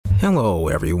Hello,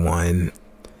 everyone.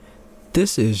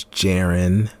 This is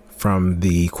Jaren from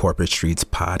the Corporate Streets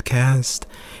podcast,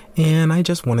 and I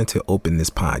just wanted to open this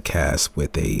podcast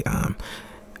with a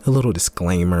little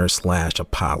disclaimer /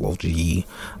 apology.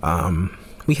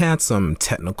 We had some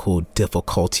technical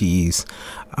difficulties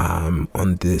on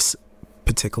this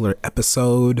particular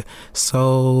episode,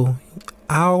 so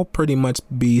I'll pretty much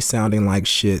be sounding like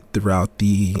shit throughout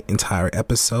the entire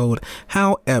episode.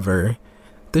 However,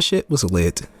 the shit was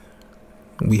lit.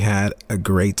 We had a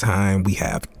great time. We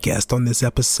have guests on this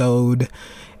episode,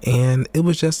 and it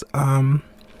was just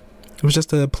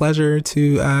a pleasure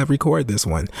to record this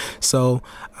one. So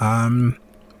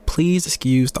please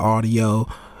excuse the audio.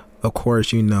 Of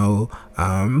course, we'll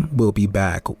be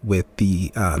back with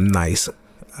the nice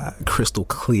crystal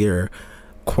clear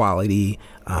quality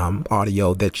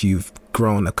audio that you've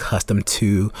grown accustomed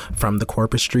to from the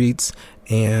corporate streets.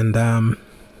 And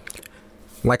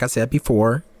like I said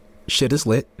before, shit is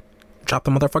lit. Drop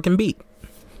the motherfucking beat.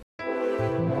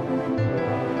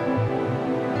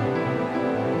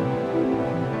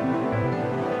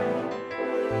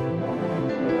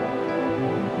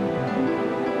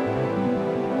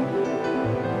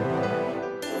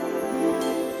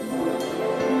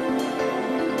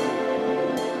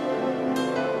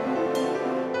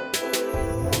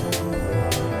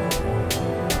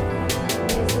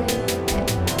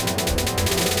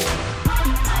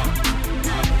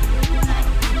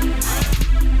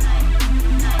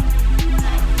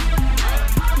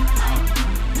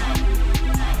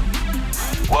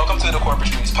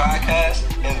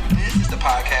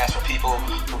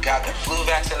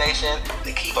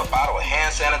 They keep a bottle of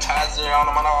hand sanitizer on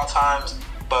them at all times,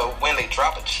 but when they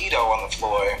drop a Cheeto on the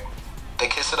floor, they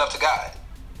kiss it up to God.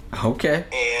 Okay.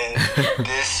 And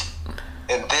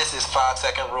this is 5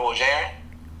 Second Rule, Jaren.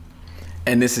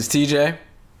 And this is TJ.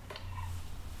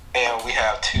 And we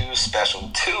have two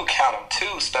special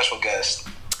guests.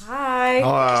 Hi.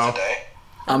 Hello. Today.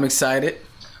 I'm excited.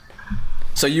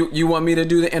 So you want me to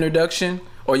do the introduction,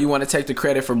 or you want to take the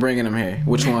credit for bringing them here?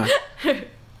 Which one?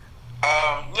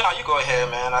 You go ahead,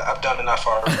 man. I've done enough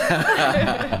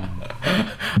already.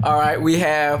 All right, we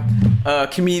have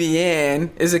comedian.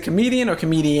 Is it comedian or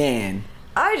comedian?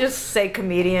 I just say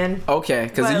comedian. Okay,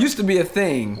 because it used to be a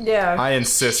thing. Yeah. I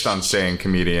insist on saying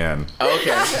comedian.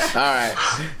 Okay, all right.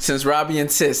 Since Robbie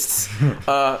insists,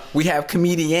 we have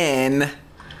comedian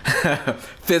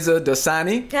Fizza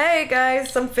Dosani. Hey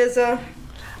guys, I'm Fizza.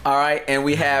 All right, and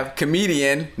we have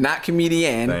comedian, not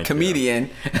comedian, Thank comedian.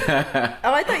 Oh,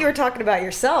 I thought you were talking about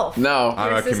yourself. No,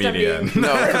 I'm a comedian.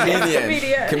 No,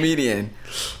 comedian.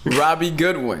 Robbie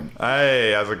Goodwin.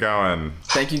 Hey, how's it going?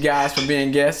 Thank you guys for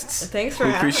being guests. Thanks for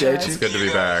we having appreciate us. you. It's good to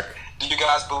be back. Do you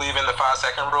guys believe in the 5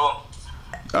 Second Rule?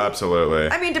 Absolutely.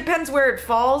 I mean, depends where it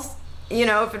falls.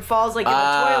 If it falls like in the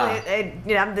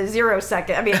toilet, I'm the 0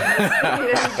 second. I mean,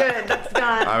 it's good. That's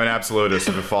done. I'm an absolutist.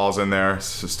 If it falls in there, it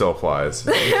still applies.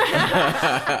 See,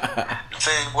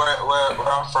 where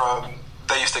I'm from,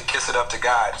 they used to kiss it up to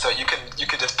God. So you can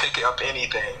just pick up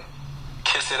anything,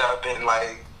 kiss it up, and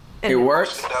it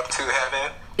works. Push it up to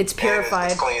heaven. It's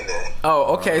purified. It's clean then.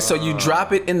 Oh, okay. So you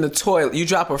drop it in the toilet. You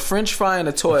drop a French fry in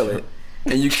the toilet,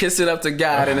 and you kiss it up to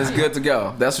God, and it's good to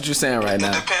go. That's what you're saying right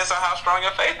now. It depends on how strong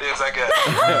your faith is, I guess.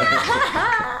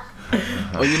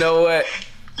 Well, you know what?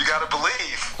 You gotta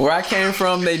believe. Where I came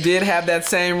from, they did have that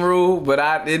same rule, but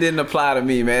it didn't apply to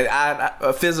me, man.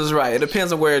 Fizz was right. It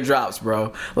depends on where it drops,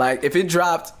 bro. Like, if it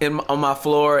dropped on my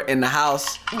floor in the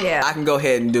house, I can go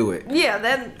ahead and do it. Yeah,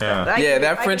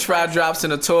 that French fry drops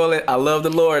in the toilet. I love the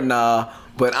Lord,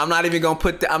 but I'm not even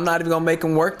gonna make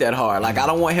him work that hard. Like, I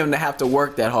don't want him to have to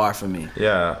work that hard for me.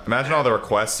 Yeah. Imagine all the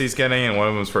requests he's getting, and one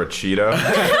of them's for a Cheeto.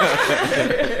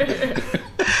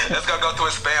 It's gonna go to a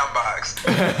spam box.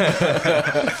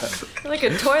 Like a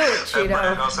toilet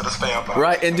Cheeto. Goes to the spam box.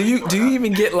 Right, and do you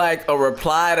even get like a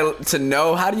reply to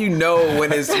know? How do you know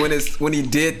when he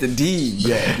did the deed?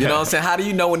 Yeah. You know what I'm saying? How do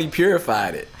you know when he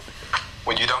purified it?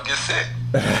 When you don't get sick.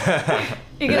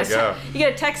 You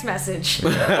get a text message.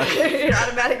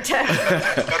 Automatic text.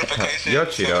 Notification. Your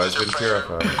Cheeto has been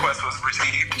purified. Request was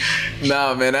received.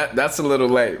 No, man, that's a little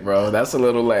late, bro. That's a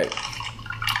little late.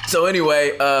 So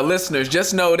anyway, listeners,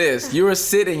 just know this. You are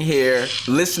sitting here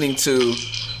listening to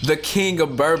the king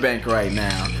of Burbank right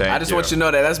now. I just want you to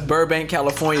know that. That's Burbank,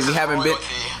 California. If you haven't been...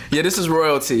 Yeah, this is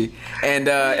royalty. And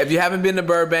if you haven't been to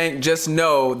Burbank, just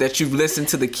know that you've listened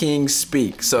to the king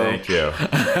speak. So thank you.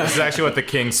 This is actually what the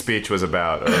king's speech was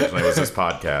about originally, was this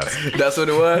podcast. That's what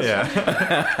it was?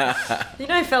 Yeah.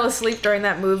 I fell asleep during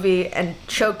that movie and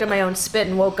choked on my own spit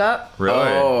and woke up. Really?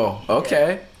 Oh,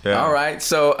 okay. Yeah. All right.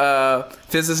 So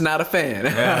Fizz is not a fan.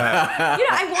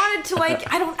 I wanted to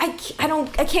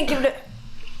I can't give it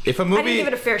If a movie, I didn't give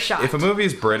it a fair shot. If a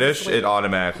movie's British, it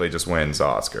automatically just wins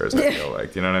Oscars. I feel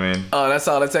like, you know what I mean? Oh, that's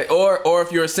all it takes. Or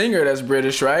if you're a singer that's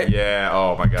British, right? Yeah.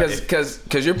 Oh my god. Because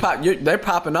they're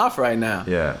popping off right now.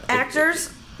 Yeah.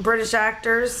 Actors, British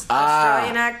actors,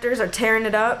 Australian actors are tearing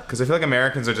it up. Because I feel like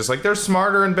Americans are just like, they're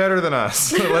smarter and better than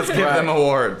us. Let's give them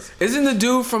awards. Isn't the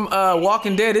dude from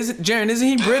Walking Dead? Jaren? Isn't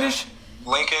he British?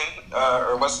 Lincoln,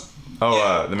 or what's...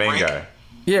 The main Rick? guy.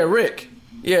 Yeah, Rick.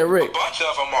 Yeah, Rick. A bunch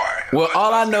of them are. Well,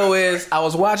 all I know is I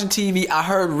was watching TV. I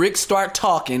heard Rick start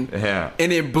talking, Yeah.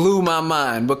 and it blew my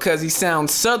mind because he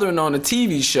sounds Southern on the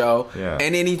TV show, Yeah.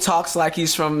 and then he talks like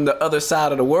he's from the other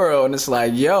side of the world, and it's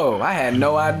like, yo, I had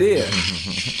no idea.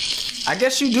 I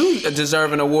guess you do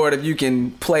deserve an award if you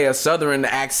can play a Southern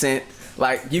accent,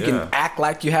 like you can act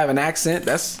like you have an accent.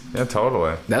 Yeah,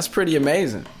 totally. That's pretty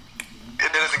amazing.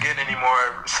 It doesn't get any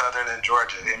more southern than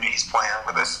Georgia. I mean, he's playing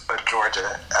with a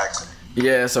Georgia accent.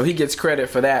 Yeah, so he gets credit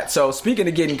for that. So speaking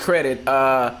of getting credit, King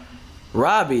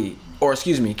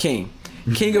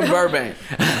of Burbank.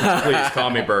 Please call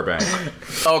me Burbank.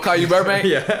 Oh, call you Burbank?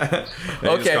 Yeah.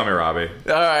 Okay. Just call me Robbie.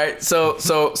 All right.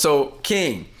 So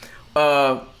King,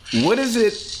 what is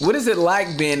it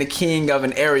like being the king of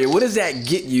an area? What does that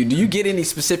get you? Do you get any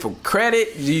specific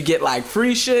credit? Do you get like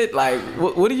free shit? Like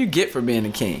what do you get for being the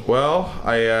king? Well,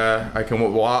 I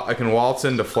can waltz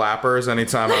into Flappers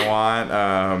anytime I want.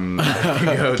 I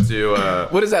can go to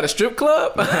What is that? A strip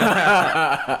club?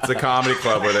 it's a comedy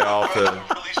club where they all have to.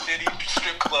 Really shitty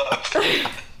strip club.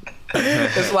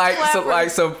 It's like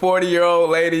some 40-year-old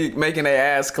lady making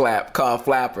their ass clap called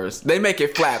Flappers. They make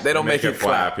it flap. They don't make it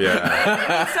clap.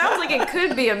 Yeah. It sounds like it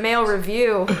could be a male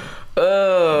review.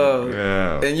 Oh.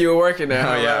 Yeah. And you were working there. Oh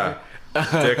huh,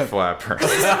 yeah. Dick Flappers.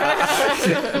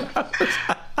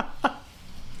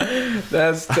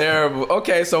 That's terrible.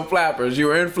 Okay, so Flappers. You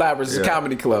were in Flappers. It's a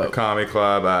comedy A club. comedy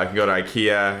club. I can go to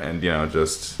IKEA and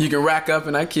just. You can rack up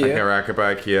in IKEA. I can rack up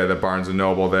at IKEA, the Barnes and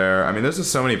Noble there. I mean, there's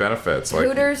just so many benefits. Like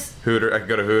Hooters? I could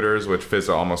go to Hooters, which Fizz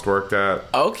almost worked at.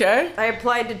 Okay. I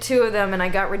applied to 2 of them and I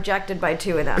got rejected by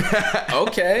 2 of them.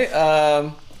 Okay.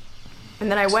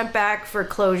 And then I went back for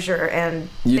closure and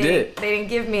You they did? They didn't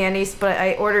give me any, but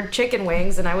I ordered chicken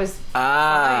wings and I was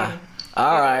fine.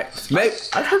 All right. Maybe.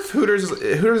 I've heard Hooters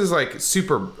is like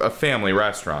a family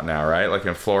restaurant now, right? Like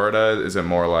in Florida, is it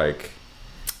more like?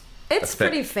 It's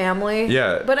pretty family.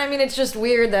 Yeah. But I mean, it's just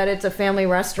weird that it's a family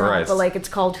restaurant, Right. but like it's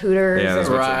called Hooters. Yeah, that's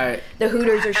and what's Right. the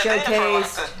Hooters are And then showcased.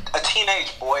 for like a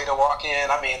teenage boy to walk in,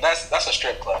 I mean, that's a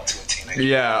strip club to a teenager.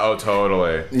 Yeah. Oh,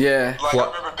 totally. Yeah. Like, I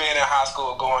remember being in high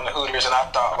school going to Hooters, and I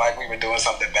thought, like, we were doing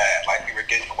something bad. Like, we were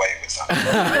getting away with something.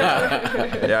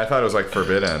 Yeah, I thought it was like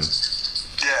forbidden.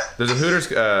 Yeah. There's a Hooters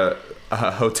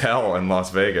hotel in Las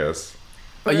Vegas.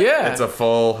 Yeah. It's a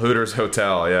full Hooters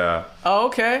hotel. Yeah. Oh,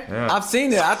 okay. Yeah. I've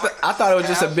seen it. I thought it was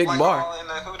just a big like, bar. all in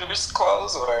the Hooters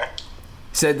clothes, or...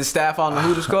 Said the staff on the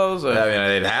Hooters clothes? Or? I mean,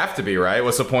 they'd have to be, right?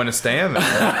 What's the point of staying there?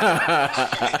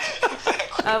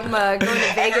 I'm going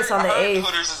to Vegas on the I heard 8th.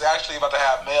 Hooters is actually about to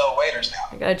have male waiters now.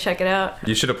 I gotta check it out.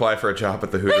 You should apply for a job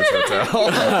at the Hooters hotel.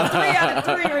 3 out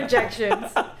of 3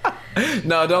 rejections.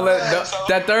 No, don't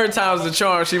that third time's the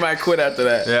charm. She might quit after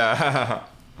that. Yeah.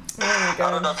 Oh my I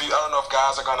don't know god. if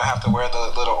guys are gonna have to wear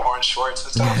the little orange shorts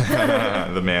and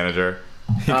stuff. The manager.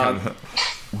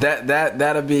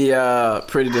 That'll be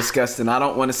pretty disgusting. I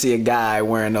don't want to see a guy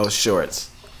wearing those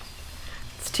shorts.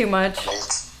 It's too much.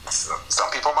 Some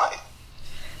people might.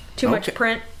 Too much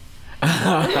print.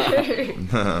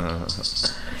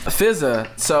 Fizza,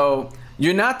 so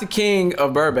you're not the king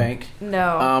of Burbank.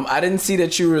 No. I didn't see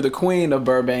that you were the queen of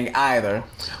Burbank either.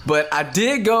 But I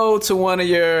did go to one of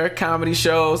your comedy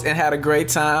shows and had a great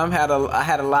time. I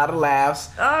had a lot of laughs.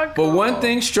 Oh, But one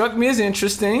thing struck me as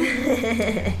interesting.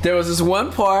 There was this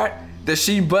one part that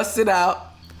she busted out,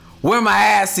 "Where my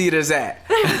ass eaters at?"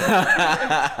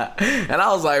 And I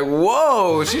was like,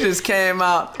 whoa, she just came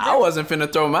out. I wasn't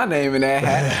finna throw my name in that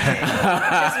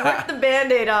hat. Just rip the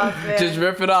Band-Aid off, man. Just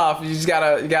rip it off. You just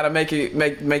gotta make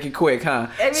it quick, huh?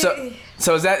 I mean-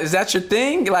 So is that your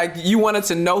thing? Like, you wanted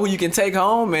to know who you can take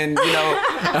home, and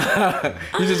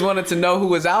you just wanted to know who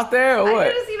was out there, or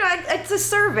what? It's a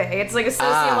survey. It's like a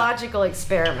sociological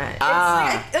experiment. It's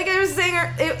like I was saying,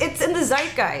 it's in the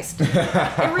zeitgeist.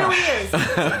 It really is.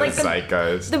 Like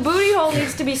Zeitgeist. the booty hole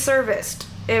needs to be serviced.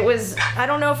 It was, I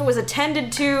don't know if it was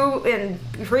attended to in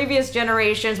previous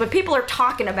generations, but people are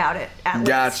talking about it at least.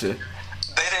 Gotcha. They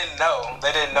didn't know.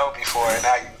 They didn't know before, and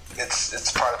now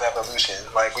it's part of evolution.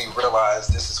 Like, we realize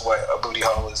this is what a booty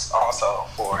hole is also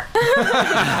for.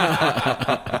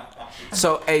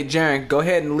 So, hey, Jaren, go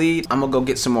ahead and lead. I'm gonna go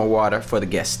get some more water for the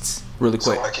guests, really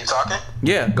quick. So I keep talking?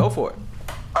 Yeah, go for it.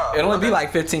 It'll only be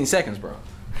like 15 seconds, bro.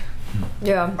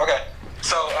 Yeah. Okay.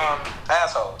 So,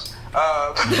 assholes.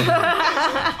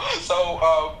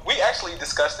 We actually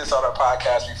discussed this on our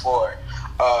podcast before.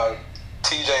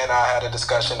 TJ and I had a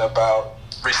discussion about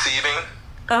receiving.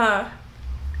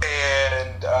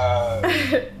 And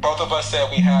both of us said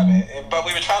we haven't. But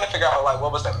we were trying to figure out, like,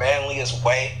 what was the manliest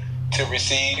way to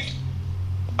receive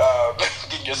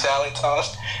getting your salad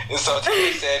tossed. And so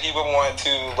TJ said he would want to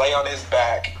lay on his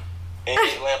back and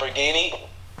get Lamborghini.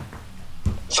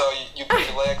 So you put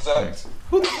your legs up.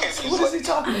 What is he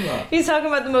talking about? He's talking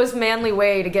about the most manly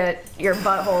way to get your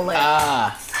butthole licked.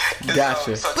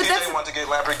 Gotcha. So TJ wanted to get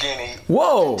Lamborghini.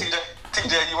 Whoa.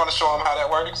 TJ, you want to show him how that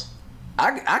works?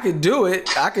 I could do it.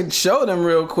 I could show them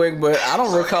real quick, but I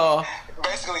don't recall.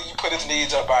 Basically, you put his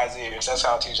knees up by his ears. That's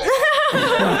how TJ. All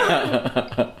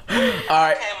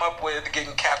right. I came up with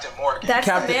getting Captain Morgan. That's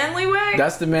the manly way?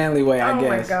 That's the manly way, I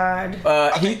guess. Oh my god.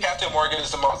 I think Captain Morgan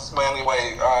is the most manly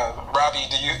way. Robbie,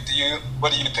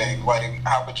 what do you think? Like,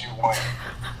 how would you want?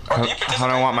 How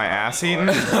do I want my ass eaten?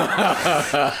 I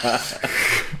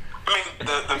mean,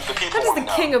 the people. How does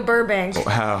the king of Burbank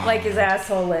like his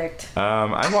asshole licked?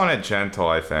 I want it gentle,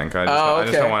 I think. I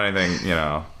just don't want anything, you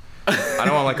know. I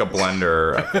don't want like a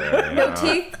blender up there. You know?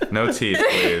 Teeth? No teeth,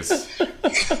 please.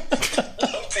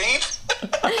 No teeth?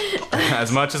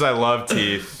 As much as I love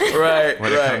teeth, Right.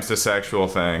 when it comes to sexual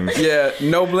things. Yeah,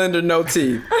 no blender, no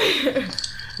teeth.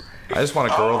 I just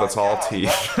want a girl that's all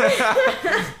teeth.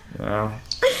 You know?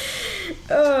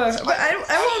 But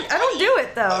I don't do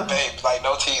it though. Like, babe, like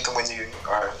no teeth when you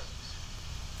are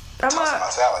tossing my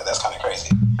salad. That's kind of crazy.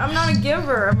 I'm not a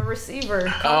giver. I'm a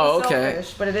receiver. Okay.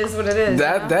 Selfish, but it is what it is.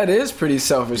 That is pretty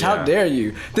selfish. Yeah. How dare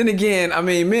you? Then again, I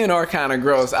mean, men are kind of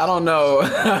gross. I don't know.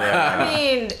 Yeah. I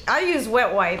mean, I use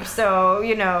wet wipes, so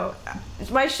you know,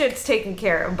 my shit's taken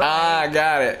care of. But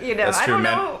Got it. you know, That's I true, don't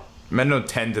man. know. Men don't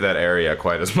tend to that area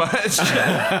quite as much. We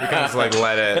can just like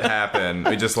let it happen.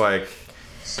 We just like.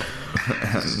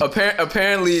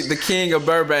 Apparently, the king of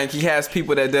Burbank, he has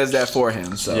people that does that for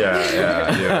him. So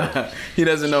Yeah. he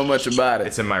doesn't know much about it.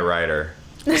 It's in my writer.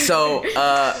 So, Like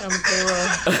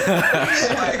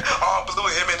all blue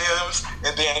M&Ms,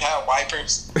 and then have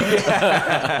wipers.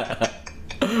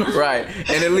 right,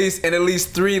 and at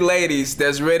least 3 ladies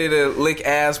that's ready to lick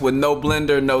ass with no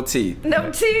blender, no teeth.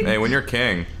 No teeth. Hey, when you're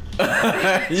king,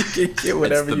 You can get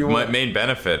whatever it's the you want. main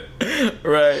benefit.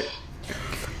 Right.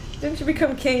 Didn't you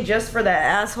become king just for the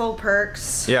asshole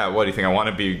perks? Yeah, what do you think? I want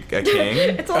to be a king?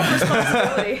 It's a lot of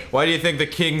responsibility. Why do you think the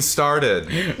king started?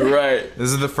 Right. This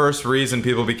is the first reason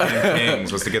people became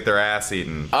kings, was to get their ass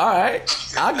eaten. All right.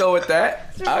 I'll go with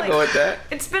that. I'll go with that.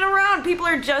 It's been around. People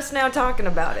are just now talking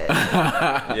about it,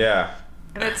 Yeah,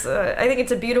 and it's. I think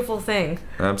it's a beautiful thing.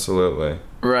 absolutely.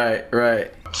 Right.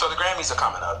 So the Grammys are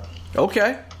coming up,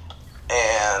 Okay.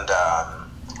 and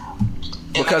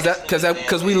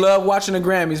Because we love watching the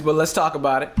Grammys, but let's talk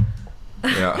about it.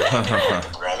 Yeah.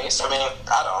 Grammys. I mean,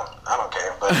 I don't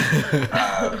care, but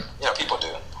you know, people do.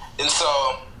 And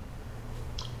so,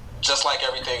 just like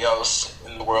everything else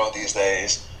in the world these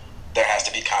days, there has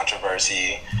to be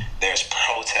controversy. There's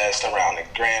protest around the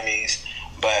Grammys,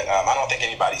 but I don't think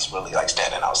anybody's really like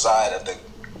standing outside of the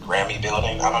Grammy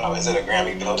building. I don't know, is it a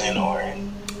Grammy building or?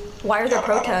 Why are there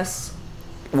protests?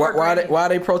 Why are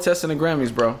they protesting the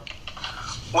Grammys, bro?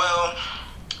 Well,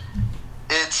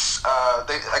 it's I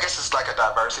guess it's like a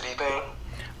diversity thing.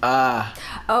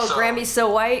 Grammy's so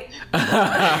white.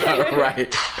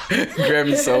 Right.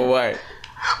 Grammy's so white.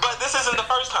 But this isn't the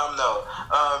first time though.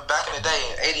 Back in the day,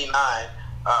 in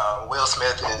 '89, Will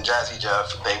Smith and Jazzy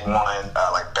Jeff, they won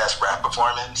like best rap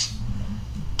performance,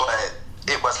 but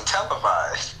it wasn't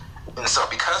televised. And so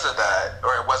because of that,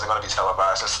 or it wasn't going to be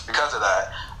televised, because of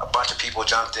that, a bunch of people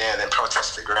jumped in and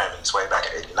protested the Grammys way back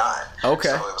in '89. Okay.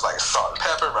 So it was like Salt and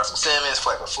Pepper, Russell Simmons,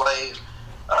 Flavor Flav,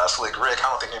 Slick Rick. I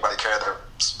don't think anybody cared that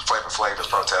Flavor Flav was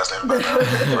protesting,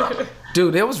 but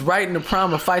Dude, it was right in the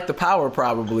prime of Fight the Power,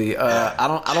 probably. I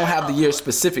don't have the year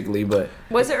specifically, but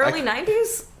Was it early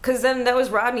 '90s? Because then that was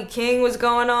Rodney King was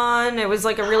going on. It was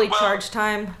like a really charged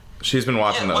time. She's been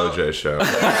watching the OJ show.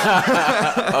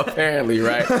 apparently,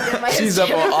 right? She's up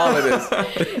on all of this.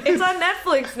 It's on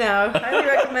Netflix now. Highly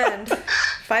recommend.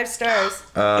 5 stars.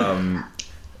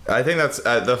 I think that's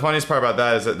the funniest part about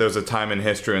that is that there's a time in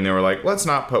history and they were like, let's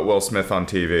not put Will Smith on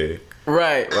TV.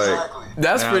 Right. exactly.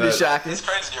 That's pretty that- shocking. It's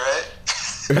crazy, right?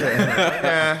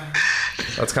 Yeah,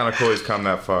 that's kind of cool. He's come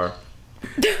that far.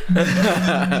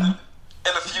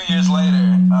 And a few years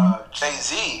later,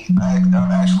 Jay-Z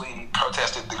actually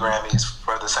protested the Grammys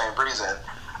for the same reason.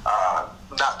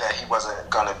 not that he wasn't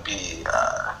gonna be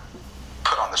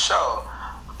put on the show,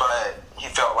 but he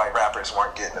felt like rappers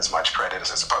weren't getting as much credit as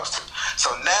they're supposed to.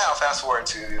 So now, fast forward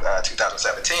to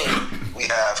 2017, we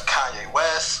have Kanye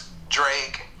West,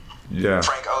 Drake,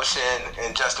 Frank Ocean,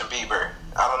 and Justin Bieber.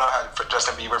 I don't know how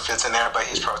Justin Bieber fits in there, but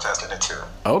he's protesting it too.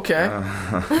 Okay.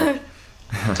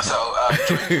 So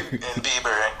Drake and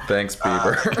Bieber. Thanks,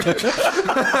 Bieber.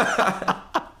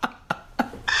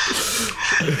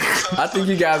 I think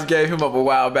you guys gave him up a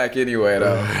while back anyway,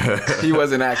 though. He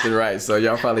wasn't acting right, so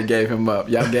y'all probably gave him up.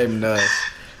 Y'all gave him to us.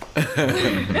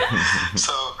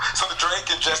 So the Drake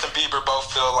and Justin Bieber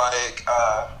both feel like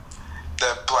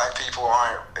that black people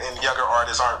and younger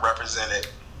artists aren't represented.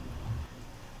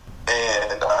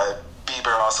 And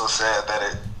Bieber also said that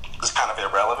it is kind of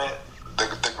irrelevant. The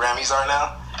Grammys are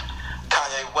now.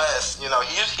 Kanye West,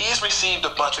 he's received a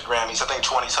bunch of Grammys. I think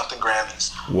 20-something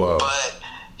Grammys. Whoa. But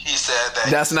he said that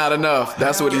that's not enough.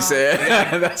 That's what he said.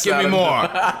 Give me more.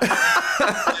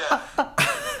 Yeah.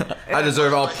 I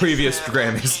deserve all previous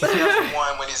Grammys. He hasn't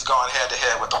won when he's gone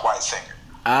head-to-head with the white singer.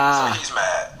 So he's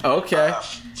mad. Okay.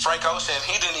 Frank Ocean,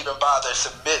 he didn't even bother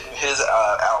submitting his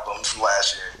album from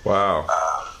last year. Wow.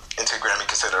 Into Grammy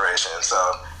consideration. So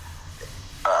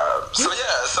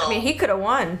I mean, he could have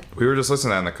won. We were just listening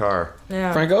to that in the car.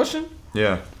 Yeah. Frank Ocean?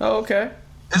 Yeah. Oh, okay.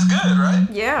 It's good, right?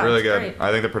 Yeah. Really good. Great.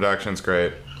 I think the production's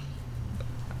great.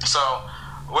 So,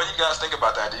 what do you guys think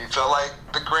about that? Do you feel like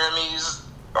the Grammys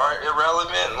are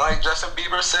irrelevant, like Justin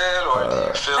Bieber said, or do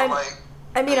you feel like?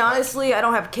 I mean, honestly, I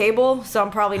don't have cable, so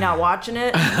I'm probably not watching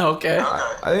it. Okay.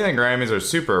 I think the Grammys are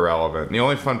super irrelevant. The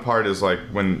only fun part is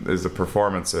is the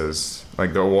performances.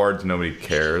 Like the awards, nobody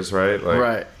cares, right?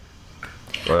 Right.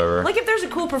 Whatever. Like, if there's a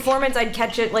cool performance, I'd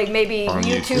catch it, like, maybe On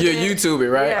YouTube. You YouTube it,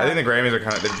 right? Yeah. I think the Grammys are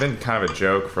they've been kind of a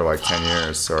joke for like 10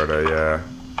 years, sort of, yeah.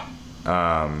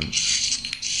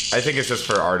 I think it's just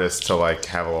for artists to like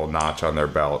have a little notch on their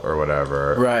belt or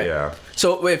whatever. Right. Yeah.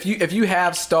 So if you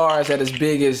have stars that as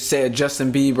big as, say,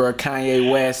 Justin Bieber, Kanye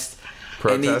West,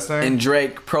 Protesting? and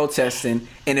Drake protesting,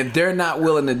 and if they're not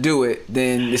willing to do it,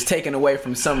 then it's taken away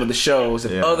from some of the shows.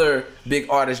 If other big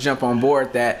artists jump on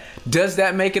board, does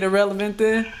that make it irrelevant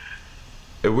then?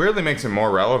 It weirdly makes it more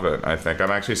relevant, I think.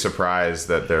 I'm actually surprised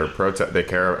that they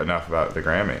care enough about the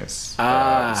Grammys.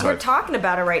 Ah. We're talking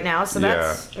about it right now, so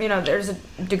that's, there's a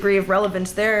degree of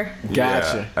relevance there.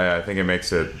 Gotcha. Yeah, I think it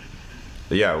makes it,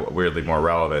 weirdly more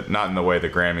relevant. Not in the way the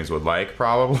Grammys would like,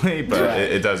 probably, but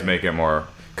it does make it more,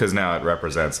 because now it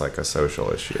represents like a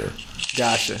social issue.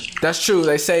 Gotcha. That's true.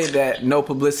 They say that no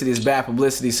publicity is bad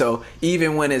publicity. So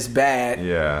even when it's bad,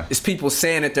 it's people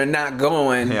saying that they're not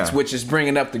going, which is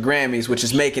bringing up the Grammys, which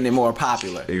is making it more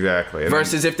popular. Exactly.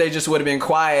 Versus if they just would have been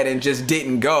quiet and just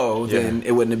didn't go, then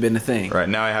it wouldn't have been a thing. Right.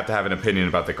 Now I have to have an opinion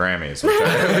about the Grammys, which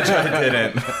I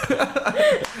didn't.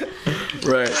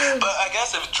 Right. But I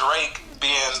guess if Drake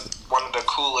being one of the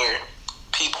cooler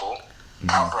people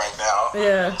out right now,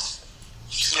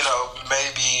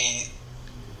 maybe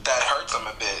that hurts him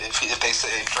a bit if they say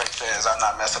Drake says I'm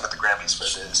not messing with the Grammys for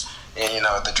this, and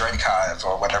the Drake Hive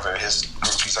or whatever his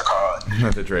groupies are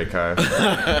called. The Drake Hive.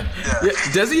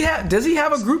 Does he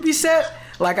have a groupie set?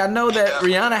 Like I know that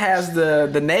Rihanna has the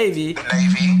Navy. The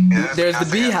Navy. Yeah, there's the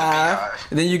Beehive.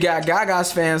 And then you got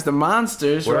Gaga's fans, the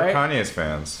Monsters, what right? What are Kanye's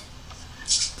fans?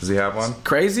 Does he have one?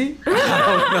 Crazy? I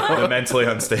don't know. The mentally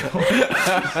unstable.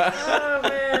 Oh,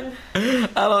 man.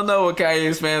 I don't know what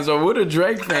Kanye's fans are. What are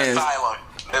Drake fans? Asylum.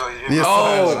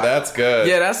 Oh, that's good.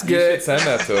 Yeah, that's good. You should send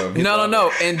that to him.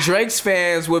 No. And Drake's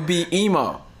fans would be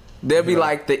emo. They'll be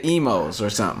like the emos or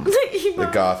something. The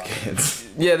goth kids.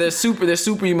 Yeah, they're super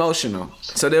emotional.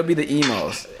 So they'll be the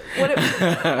emos. No, it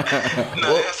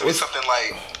has to be something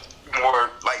like more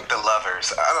like the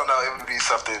Lovers. I don't know. It would be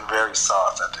something very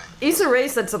soft, I think. Issa Rae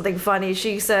said something funny.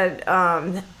 She said,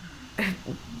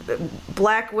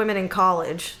 black women in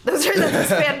college. That's his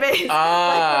fan base.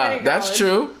 That's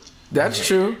true. That's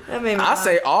true. I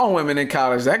say all women in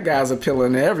college. That guy's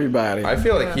appealing to everybody. I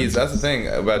feel like that's the thing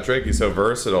about Drake. He's so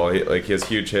versatile. He has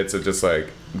huge hits of just like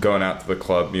going out to the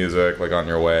club music, like On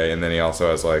Your Way, and then he also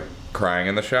has like crying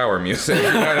in the shower music. You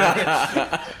know what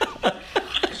I mean?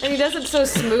 And he does it so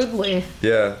smoothly.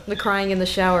 Yeah. The crying in the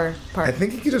shower part. I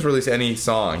think he could just release any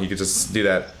song. He could just do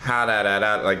that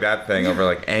ha-da-da-da, like that thing over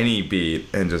like any beat,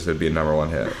 and just it'd be a #1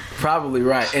 hit. Probably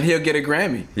right. And he'll get a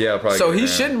Grammy. Yeah, probably. So he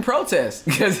shouldn't protest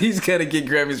because he's going to get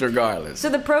Grammys regardless. So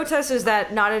the protest is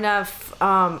that not enough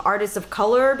artists of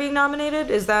color are being nominated?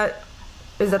 Is that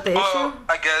the issue? Well,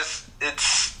 I guess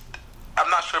I'm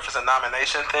not sure if it's a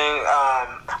nomination thing.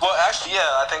 Actually,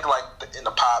 yeah, I think like in the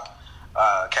pop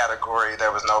category,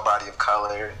 there was nobody of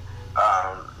color.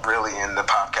 really in the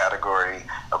pop category.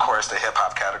 Of course, the hip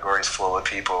hop category is full of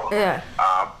people. Yeah.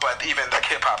 But even the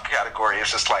hip hop category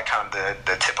is just like kind of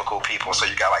the typical people. So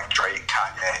you got like Drake,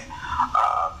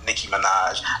 Kanye, Nicki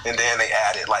Minaj, and then they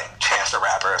added like Chance the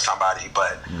Rapper or somebody.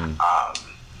 But I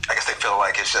guess they feel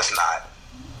like it's just not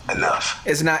enough.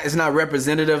 It's not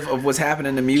representative of what's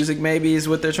happening in music. Maybe is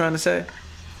what they're trying to say.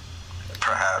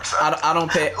 Perhaps. I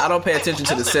don't pay attention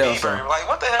to the sales. Bieber, like,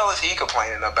 what the hell is he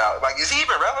complaining about? Like, is he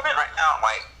even relevant right now?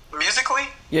 Like, musically?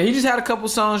 Yeah, he just had a couple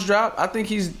songs drop. I think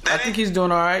he's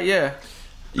doing all right. Yeah.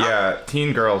 Yeah,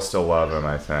 teen girls still love him,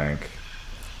 I think.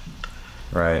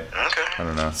 Right. Okay. I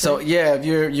don't know. So yeah, if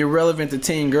you're relevant to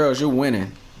teen girls, you're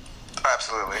winning.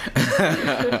 Absolutely.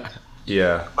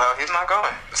 Yeah. Well, he's not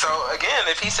going. So again,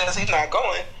 if he says he's not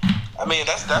going, I mean,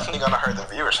 that's definitely going to hurt the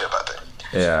viewership, I think.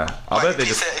 Yeah. I'll bet they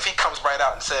if he comes right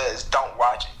out and says, "Don't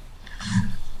watch it."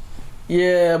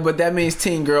 Yeah, but that means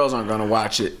teen girls aren't gonna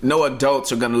watch it. No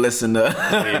adults are gonna listen to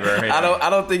Bieber. Yeah. I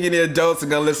don't think any adults are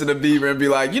gonna listen to Bieber and be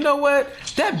like, you know what?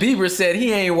 That Bieber said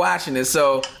he ain't watching it,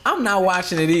 so I'm not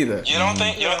watching it either. You don't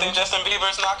think Justin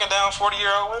Bieber's knocking down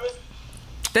 40-year-old women?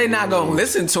 They not gonna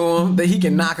listen to him. That he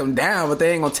can knock them down, but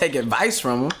they ain't gonna take advice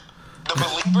from him. The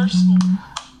Beliebers?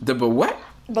 What?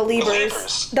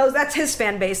 Beliebers. That's his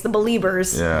fan base, the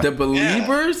Beliebers. Yeah. The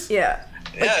Beliebers? Yeah.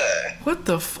 Yeah. What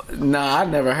the Nah, I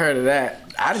never heard of that.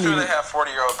 I didn't I'm sure even... they have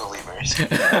 40-year-old Beliebers.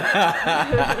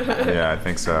 Yeah, I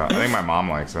think so. I think my mom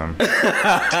likes him.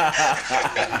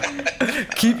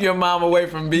 Keep your mom away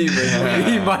from Bieber.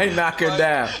 He might knock her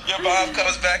down. Your mom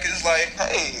comes back and is like,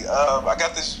 "Hey, I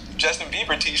got this Justin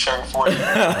Bieber T-shirt for you."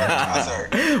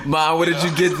 Concert. Mom, what did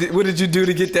you get? What did you do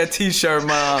to get that T-shirt,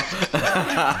 Mom?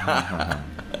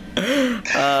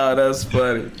 Oh, that's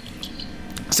funny.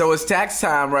 So it's tax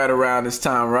time right around this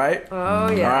time, right?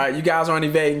 Oh, yeah. All right, you guys aren't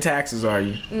evading taxes, are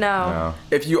you? No.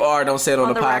 If you are, don't say it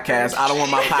on the podcast. record. I don't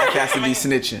want my podcast to be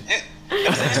snitching. Snitching,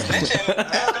 asking them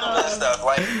that stuff.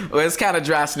 Like, Well, it's kind of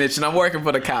dry snitching. I'm working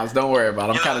for the cops. Don't worry about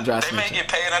it. I'm kind of dry they may snitching. get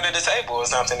paid under the table or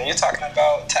something, and you're talking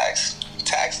about taxes.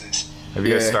 Have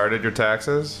you guys Yeah. started your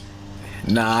taxes?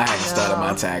 Nah, I haven't started No.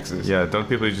 my taxes. Yeah, don't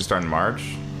people usually start in March?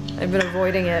 I've been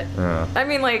avoiding it. Yeah. I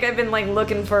mean, like, I've been, like,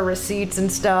 looking for receipts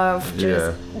and stuff.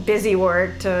 Just busy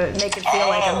work to make it feel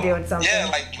like I'm doing something.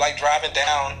 Yeah, like driving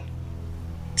down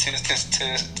to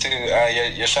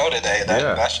your show today.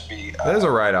 That should be That is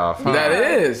a write-off. Huh? That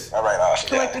is. a write-off.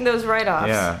 Collecting those write-offs.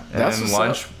 Yeah, and That's then what's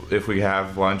lunch, if we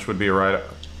have lunch, would be a write-off.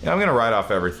 Yeah, I'm going to write off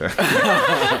everything.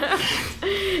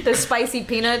 The spicy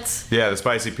peanuts. Yeah, the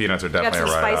spicy peanuts are Got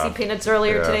definitely some a write-off. spicy peanuts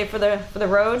earlier Yeah. today for the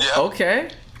road. Yeah. Okay.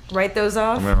 Write those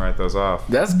off. I'm going to write those off.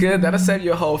 That's good. That'll save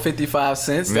you a whole 55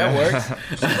 cents. That works.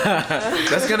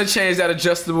 That's gonna change that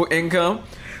adjustable income.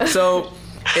 So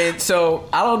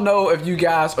I don't know if you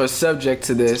guys are subject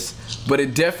to this, but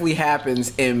it definitely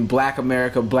happens in Black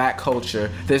America, Black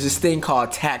culture. There's this thing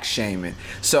called tax shaming.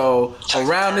 So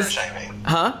around this, shaming.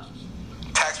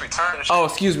 Tax return. oh,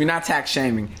 excuse me, not tax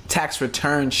shaming, tax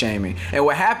return shaming. And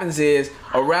what happens is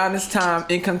around this time,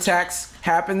 income tax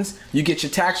happens, you get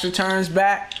your tax returns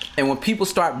back, and when people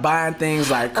start buying things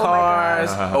like Oh my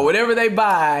cars or whatever they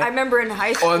buy, I remember in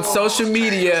high school. on social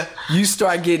media, you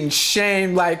start getting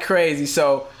shamed like crazy.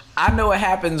 So I know it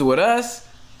happens with us.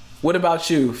 What about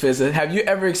you, Fizza? Have you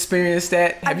ever experienced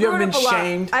that? Have you ever been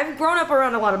shamed? I've grown up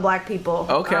around a lot of Black people.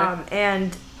 Okay.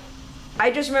 And I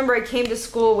just remember I came to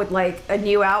school with like a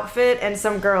new outfit, and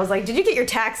some girls like, "Did you get your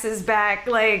taxes back?"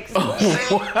 Like, it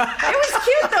was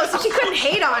cute though, so she couldn't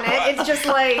hate on it. It's just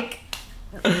like,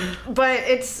 but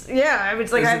it's I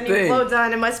was like, It's I a have new thing. clothes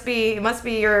on. It must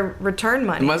be your return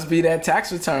money. It must be that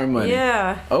tax return money.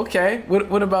 Yeah. Okay.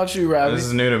 What about you, Robbie? This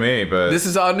is new to me, but This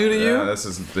is all new to you? Yeah, this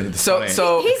is funny.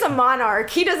 So He's a monarch.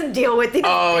 He doesn't deal with it.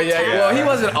 Oh yeah. Yeah. Well, he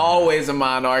wasn't always a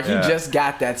monarch. He Yeah. just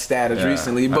got that status Yeah.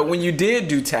 recently. But when you did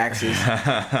do taxes,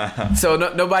 so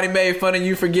nobody made fun of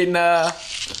you for getting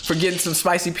some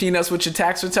spicy peanuts with your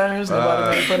tax returns.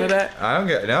 Nobody made fun of that. I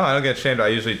don't get shamed. I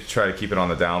usually try to keep it on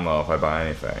the down low if I buy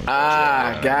anything.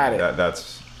 Got it.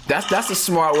 That's a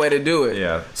smart way to do it.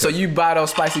 Yeah. So you buy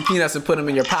those spicy peanuts and put them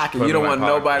in your pocket. Put You them don't in want my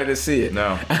nobody pocket. to see it.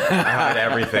 No, I hide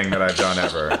everything that I've done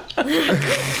ever.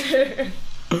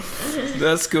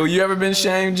 That's cool. You ever been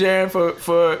shamed, Jared,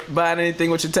 for buying anything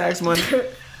with your tax money? No,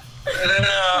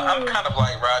 I'm kind of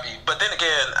like Robbie, but then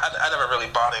again, I never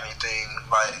really bought anything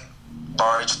like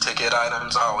large ticket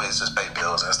items. I always just pay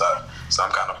bills and stuff, so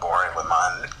I'm kind of boring with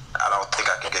mine. I don't think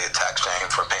I can get tax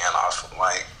shamed for paying off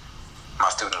like my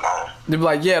student loan. They'd be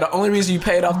like, yeah, the only reason you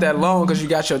paid off that loan because you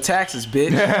got your taxes,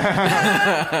 bitch.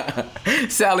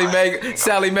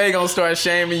 Sally Mae gonna start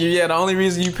shaming you. Yeah, the only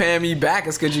reason you paying me back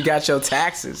is because you got your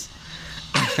taxes.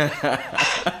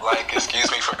 Like,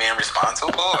 excuse me for being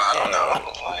responsible? I don't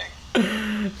know. Like,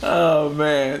 Oh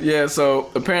man, yeah. So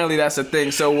apparently that's a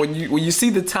thing. So when you see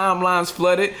the timelines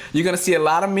flooded, you're gonna see a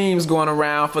lot of memes going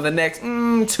around for the next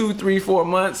 2, 3, 4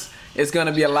 months. It's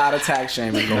gonna be a lot of tax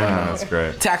shaming going on. That's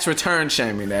great. Tax return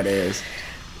shaming, that is.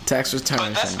 Tax return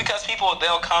but that's shaming. because people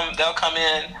they'll come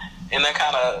in and they're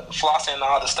kind of flossing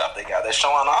all the stuff they got. They're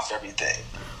showing off everything.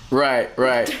 Right.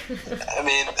 I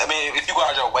mean, if you go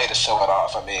out your way to show it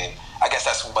off, I mean, I guess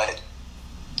that's what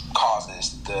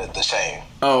causes the shame.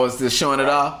 Oh, is this showing it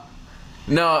off?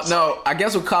 No. I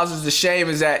guess what causes the shame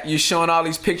is that you're showing all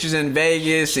these pictures in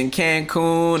Vegas and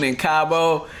Cancun and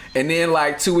Cabo, and then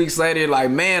like 2 weeks later, you're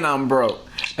like, man, I'm broke.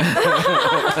 Well,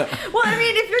 I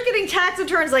mean, if you're getting tax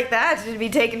returns like that to be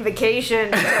taking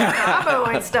vacation to Cabo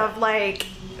and stuff, like,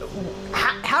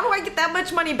 how do I get that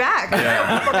much money back? I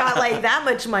know people got like that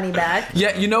much money back.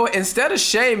 Yeah, you know, instead of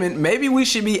shaming, maybe we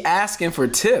should be asking for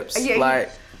tips. Yeah, like,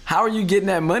 how are you getting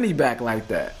that money back like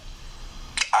that?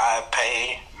 I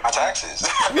pay my taxes.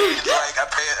 I mean, like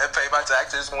I pay my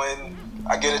taxes when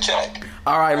I get a check.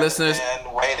 All right, listeners.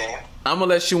 And waiting. I'm gonna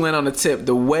let you in on the tip.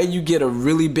 The way you get a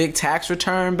really big tax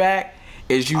return back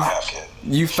is you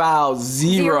file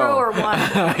zero or 1.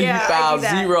 Yeah, you file I do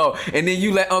that. 0, and then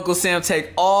you let Uncle Sam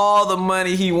take all the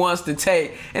money he wants to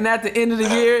take, and at the end of the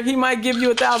year, he might give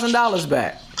you $1,000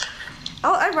 back.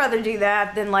 Oh, I'd rather do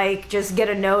that than like just get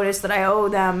a notice that I owe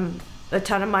them a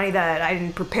ton of money that I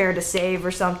didn't prepare to save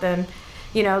or something.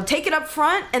 You know, take it up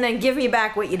front and then give me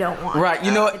back what you don't want. Right.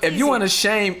 You know, It's if you easy. want to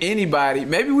shame anybody,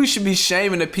 maybe we should be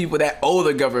shaming the people that owe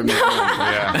the government money.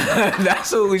 Yeah. That's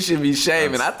what we should be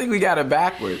shaming. I think we got it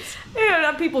backwards. Yeah,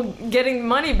 not people getting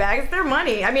money back. It's their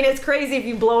money. I mean, it's crazy if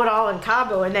you blow it all in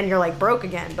Cabo and then you're like broke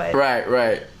again. But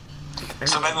Right.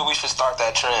 So maybe we should start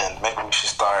that trend. Maybe we should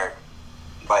start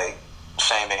like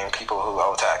shaming people who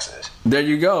owe taxes. There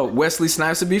you go. Wesley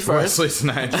Snipes would be first. Wesley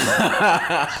Snipes.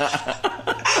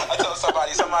 I told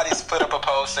somebody's put up a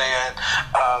post saying,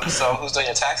 so who's doing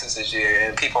your taxes this year?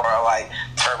 And people are like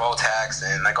TurboTax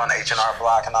and like on the H&R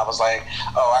Block, and I was like,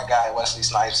 oh, I got Wesley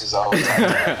Snipes' old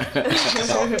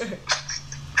tax.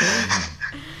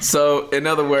 So, in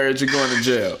other words, you're going to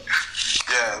jail.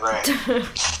 Yeah, right.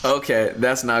 Okay,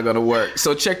 that's not going to work.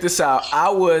 So check this out.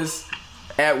 I was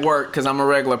at work because I'm a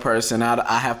regular person.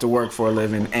 I have to work for a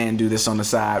living and do this on the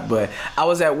side. But I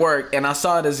was at work and I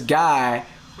saw this guy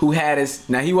who had his...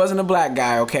 Now, he wasn't a black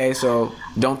guy, okay? So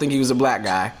don't think he was a black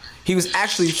guy. He was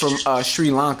actually from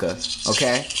Sri Lanka,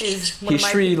 okay? He's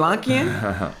Sri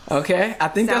Lankan, okay? I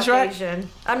think South that's right. Asian.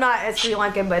 I'm not Sri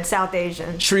Lankan, but South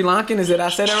Asian. Sri Lankan, is it? I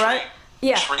said it right?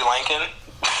 Yeah. Sri Lankan.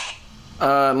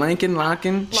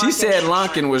 Lankan. She said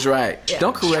Lankan was right. Yeah.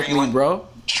 Don't correct me, bro.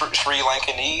 Sri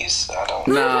Lankanese? I don't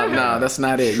No, that's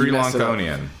not it. Sri You messed it up.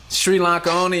 Lankonian. Sri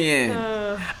Lankonian.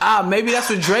 Maybe that's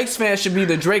what Drake's fans should be,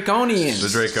 the Draconians. The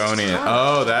Draconian.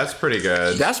 Oh, that's pretty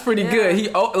good. That's pretty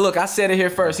good. Look, I said it here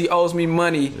first. He owes me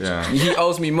money. Yeah. He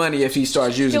owes me money if he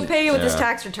starts using He'll pay you with his Yeah.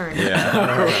 tax return.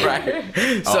 Yeah. right.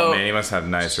 Oh So man, he must have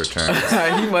nice returns.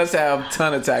 he must have a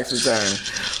ton of tax returns.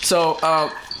 So,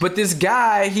 but this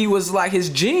guy, he was like, his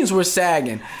jeans were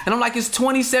sagging, and I'm like, it's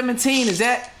 2017. Is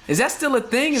that still a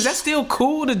thing? Is that still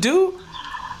cool to do?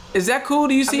 Is that cool?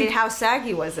 Do you I see? mean, how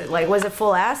saggy was it? Like, was it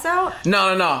full ass out?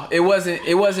 No. It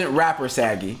wasn't rapper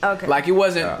saggy. Okay. Like it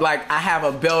wasn't like I have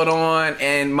a belt on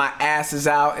and my ass is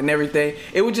out and everything.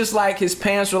 It was just like his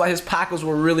pants were like his pockets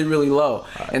were really, really low.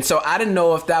 And so I didn't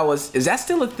know if is that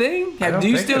still a thing? Do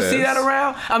you still see that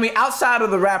around? I mean, outside of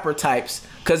the rapper types,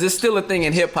 because it's still a thing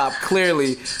in hip hop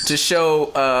clearly to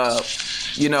show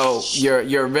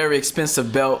your very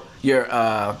expensive belt, your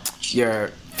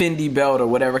Fendi belt or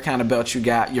whatever kind of belt you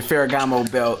got, your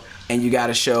Ferragamo belt, and you got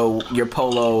to show your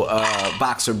polo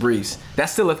boxer briefs.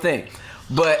 That's still a thing.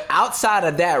 But outside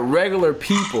of that, regular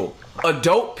people,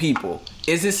 adult people,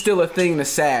 is it still a thing to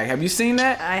sag? Have you seen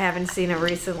that? I haven't seen it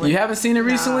recently. You haven't seen it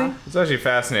recently? No. It's actually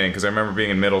fascinating because I remember being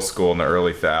in middle school in the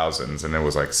early thousands, and it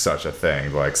was like such a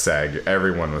thing. Like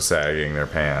everyone was sagging their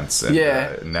pants. And,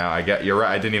 Yeah. Now you're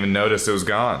right. I didn't even notice it was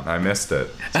gone. I missed it.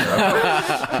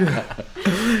 So.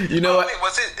 You know what? Wait,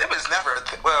 was it? It was never.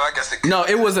 Well, I guess it. No,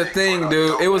 it was a thing,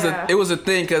 dude. It was Yeah. it was a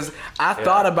thing because I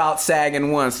thought about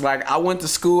sagging once. Like I went to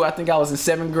school. I think I was in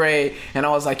 7th grade, and I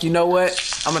was like, you know what?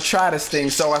 I'm gonna try this thing.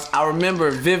 So I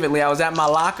remember vividly. I was at my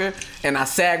locker and I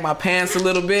sagged my pants a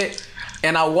little bit,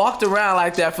 and I walked around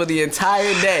like that for the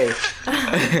entire day.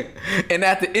 And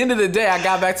at the end of the day, I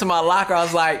got back to my locker. I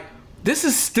was like, this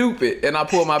is stupid, and I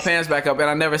pulled my pants back up, and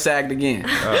I never sagged again.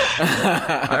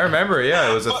 I remember. Yeah,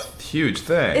 it was a huge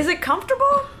thing. Is it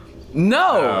comfortable?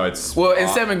 No, it's well in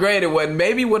 7th grade it wasn't.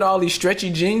 Maybe with all these stretchy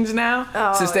jeans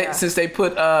now, since they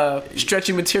put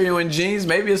stretchy material in jeans,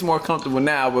 maybe it's more comfortable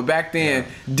now. But back then,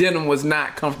 denim was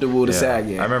not comfortable to sag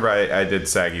in. I remember I did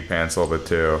saggy pants a little bit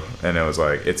too, and it was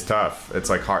like it's tough. It's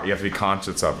like hard. You have to be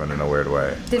conscious of it in a weird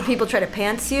way. Did people try to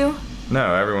pants you?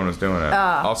 No, everyone was doing it.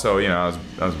 Also, I was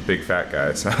a big fat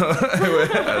guy, so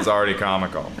it was already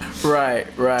comical. Right.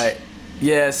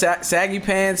 Yeah, saggy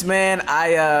pants, man.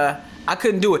 I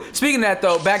couldn't do it. Speaking of that,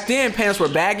 though, back then pants were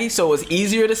baggy, so it was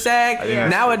easier to sag.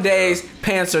 Nowadays,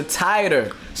 pants are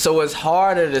tighter, so it's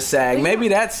harder to sag. Maybe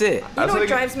that's it. You know what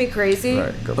drives me crazy?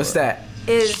 Right, What's that?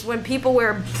 Is when people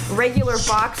wear regular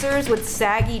boxers with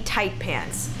saggy tight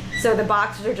pants. So the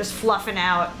boxers are just fluffing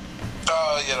out.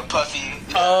 Oh, yeah, the puffy.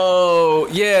 Oh,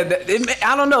 yeah.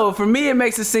 I don't know. For me, it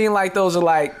makes it seem like those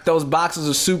boxes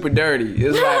are super dirty.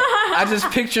 It's like, I just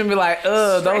picture me like,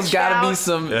 those gotta be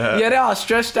some. Yeah, they're all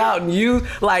stretched out and used.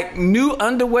 Like, new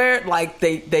underwear, like,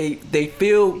 they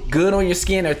feel good on your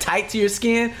skin. They're tight to your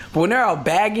skin. But when they're all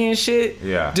baggy and shit,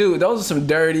 dude, those are some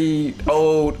dirty,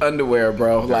 old underwear,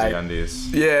 bro. Dirty like,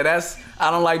 undies. Yeah, I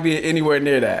don't like being anywhere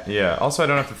near that. Yeah. Also, I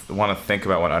don't have to want to think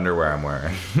about what underwear I'm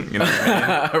wearing. You know what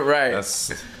I mean? Right.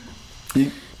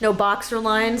 No boxer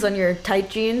lines on your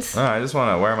tight jeans. No, I just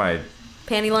want to wear my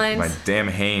panty lines. My damn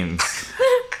Hanes.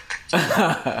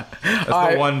 That's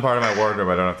the one part of my wardrobe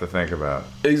I don't have to think about.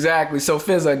 Exactly. So,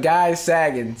 Fizz, guy's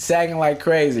sagging like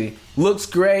crazy. Looks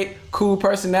great, cool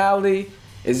personality.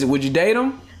 Would you date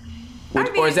him?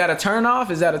 Or is that a turnoff?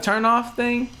 Is that a turnoff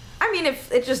thing? I mean,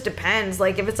 if it just depends.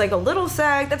 Like, if it's like a little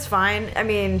sag, that's fine. I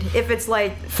mean, if it's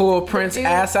like full Prince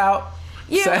ass out.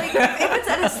 Yeah, like if it's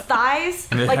at his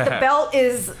thighs, like the belt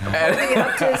is holding it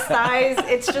up to his thighs.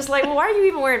 It's just like, well, why are you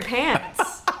even wearing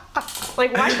pants?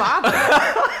 Like, why bother?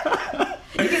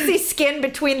 You can see skin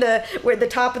between where the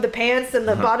top of the pants and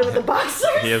the bottom of the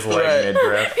boxers. He has leg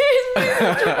midriff.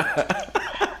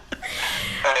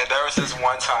 Hey, there was this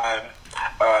one time,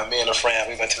 me and a friend,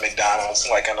 we went to McDonald's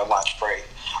like on a lunch break.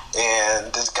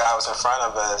 And this guy was in front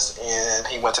of us, and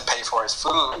he went to pay for his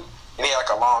food, and he had like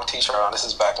a long t-shirt on. This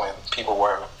is back when people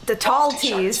wore the tall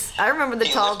tees. I remember the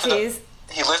tall tees.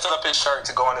 He lifted up his shirt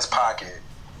to go in his pocket,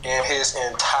 and his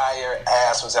entire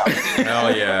ass was out.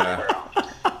 Hell yeah.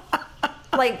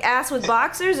 Like ass with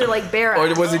boxers or like bare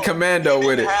ass? Or was he commando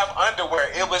with it? He didn't have underwear.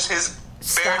 It was his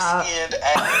bare-skinned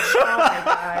ass. Oh my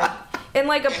god. In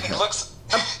like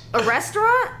a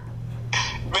restaurant?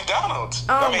 McDonald's.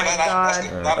 Oh my god.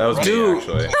 That was me,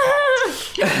 actually.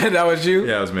 That was you?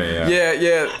 Yeah, it was me, yeah.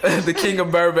 Yeah. The king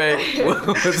of Burbank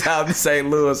was out in St.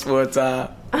 Louis for a time.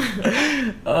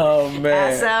 Oh,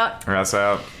 man. Ass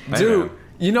out. Dude,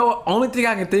 you know, only thing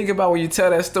I can think about when you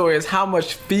tell that story is how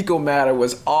much fecal matter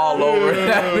was all over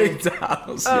that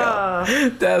McDonald's. Yeah.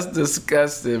 That's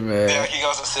disgusting, man. Yeah, he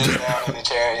goes and sits down in the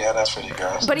chair. Yeah, that's pretty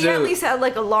gross. But he at least had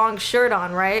like a long shirt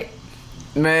on, right?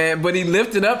 Man, but he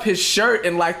lifted up his shirt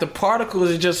and like the particles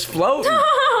are just floating.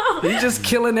 He's just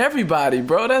killing everybody,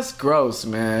 bro. That's gross,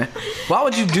 man. Why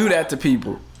would you do that to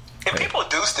people? If people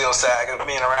do still sag, I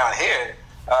mean, around here,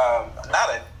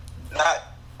 not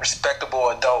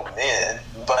respectable adult men,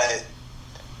 but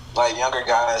like younger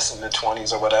guys in their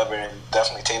 20s or whatever, and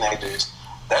definitely teenagers,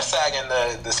 they're sagging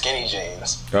the skinny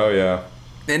jeans. Oh, yeah.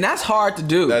 And that's hard to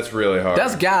do. That's really hard.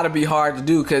 That's gotta be hard to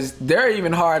do because they're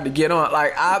even hard to get on.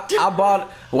 Like I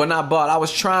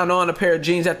was trying on a pair of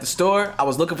jeans at the store. I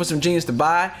was looking for some jeans to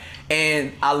buy,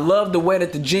 and I loved the way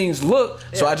that the jeans look.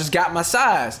 So I just got my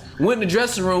size. Went in the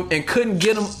dressing room and couldn't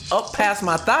get them up past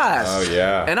my thighs. Oh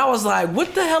yeah. And I was like,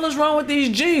 what the hell is wrong with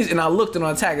these jeans? And I looked and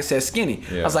on the tag it said skinny.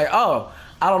 Yeah. I was like, oh,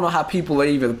 I don't know how people are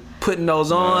even putting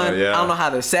those on. Yeah. I don't know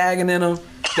how they're sagging in them.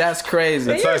 That's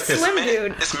crazy. You're a slim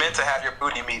dude. It's meant to have your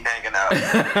booty meat hanging out.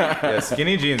 Yeah,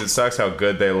 skinny jeans, it sucks how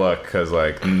good they look because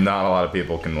like not a lot of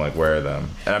people can like wear them.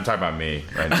 And I'm talking about me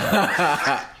right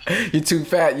now. You're too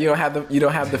fat. You don't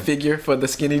have the figure for the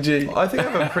skinny jean. Well, I think I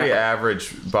have a pretty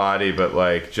average body, but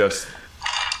like I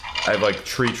have like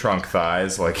tree trunk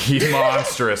thighs, like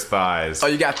monstrous thighs. Oh,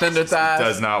 you got thunder thighs? It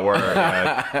does not work.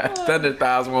 Thunder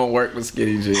thighs won't work with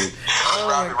skinny jeans.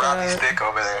 Robbie's thick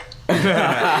over there. He's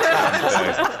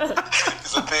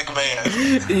a thick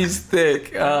man. He's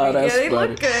thick. Oh, that's they funny.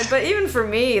 look good, but even for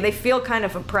me, they feel kind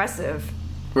of oppressive.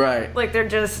 Right. Like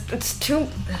it's too.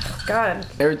 Oh God.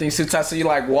 Everything's too tight, so you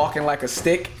like walking like a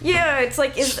stick. Yeah, it's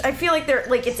like I feel like they're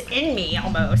like it's in me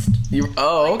almost.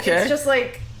 Okay. It's just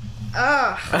like.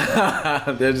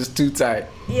 They're just too tight.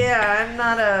 Yeah, I'm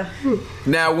not a.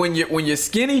 Now, when your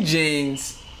skinny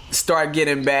jeans start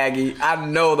getting baggy, I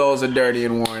know those are dirty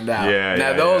and worn out. Yeah.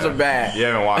 Now those are bad. You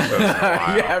haven't watched those in a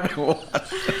while. You haven't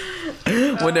watched.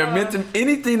 When they're meant to,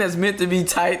 anything that's meant to be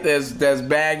tight, that's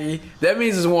baggy, that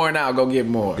means it's worn out. Go get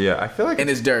more. Yeah, I feel like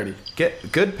it's dirty.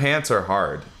 Good pants are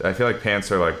hard. I feel like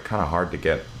pants are like kind of hard to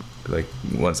get, like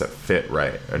ones that fit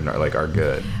right and are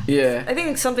good. Yeah. I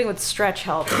think something with stretch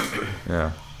helps.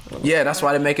 Yeah. Yeah, that's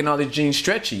why they're making all these jeans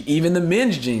stretchy. Even the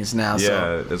men's jeans now. Yeah,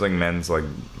 so. there's like men's like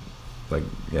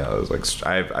yeah, it was like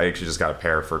I actually just got a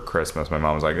pair for Christmas. My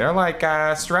mom was like, they're like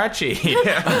stretchy.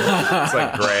 It's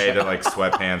like gray, they're like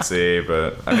sweatpantsy,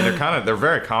 but I mean they're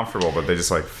very comfortable, but they just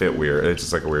like fit weird. It's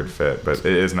just like a weird fit, but it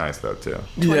is nice though too.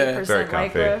 Yeah, very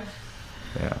comfy. Lycra.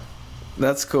 Yeah,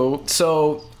 that's cool.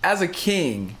 So as a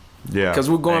king, yeah, because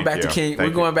we're going back to King, we're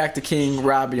going back to King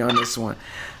Robbie on this one.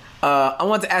 I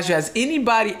want to ask you: has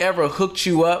anybody ever hooked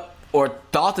you up? Or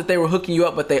thought that they were hooking you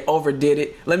up, but they overdid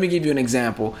it? Let me give you an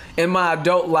example. In my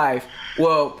adult life,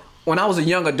 well, when I was a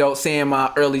young adult, say in my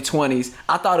early 20s,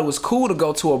 I thought it was cool to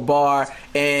go to a bar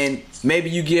and maybe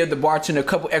you give the bartender a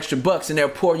couple extra bucks and they'll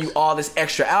pour you all this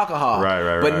extra alcohol.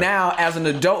 Right. But now, as an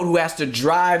adult who has to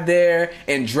drive there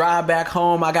and drive back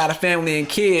home, I got a family and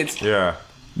kids. Yeah.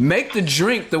 Make the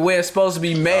drink the way it's supposed to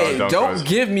be made. Don't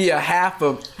give me a half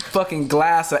a fucking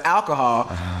glass of alcohol.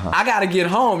 I gotta get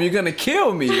home. You're gonna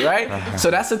kill me, right?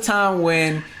 So that's a time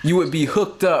when you would be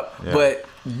hooked up, but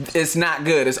it's not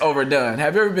good. It's overdone.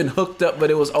 Have you ever been hooked up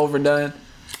but it was overdone?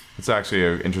 It's actually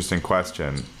an interesting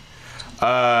question.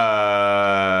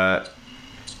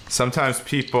 Sometimes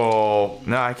people.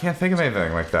 No, I can't think of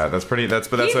anything like that. That's pretty.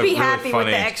 That's You'd a be really happy funny.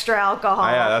 with the extra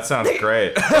alcohol. Yeah, that sounds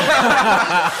great.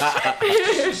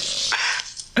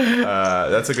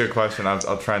 That's a good question.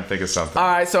 I'll try and think of something. All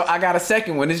right, so I got a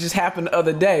second one. This just happened the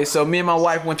other day. So me and my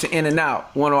wife went to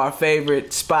In-N-Out, one of our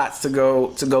favorite spots to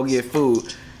go get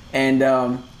food,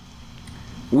 and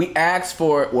we asked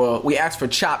for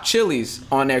chopped chilies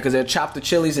on there because they chopped the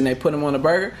chilies and they put them on a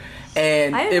burger.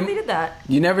 And I didn't know they did that.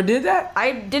 You never did that?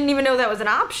 I didn't even know that was an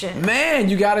option. Man,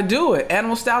 you got to do it.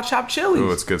 Animal style chopped chilies.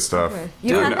 Ooh, it's good stuff. Okay.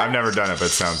 Dude, I've never done it, but it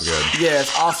sounds good. Yeah,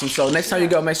 it's awesome. So next time you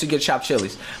go, make sure you get chopped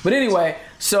chilies. But anyway,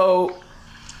 so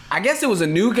I guess it was a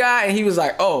new guy, and he was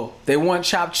like, "Oh, they want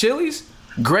chopped chilies?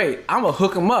 Great, I'm gonna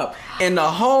hook them up." And the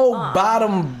whole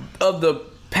bottom of the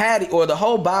patty or the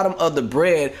whole bottom of the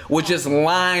bread was just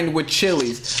lined with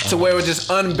chilies to where it was just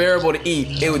unbearable to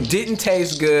eat. It didn't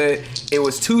taste good. It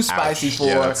was too spicy for her.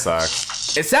 Yeah, that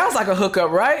sucks. It sounds like a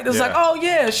hookup, right? It was Yeah. like, oh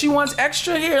yeah, she wants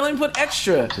extra. Here, let me put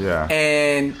extra. Yeah.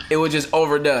 And it was just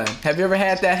overdone. Have you ever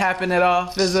had that happen at all,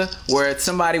 Fizza? Where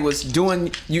somebody was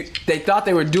doing you, they thought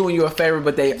they were doing you a favor,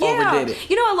 but they overdid it.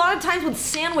 You know, a lot of times with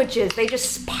sandwiches, they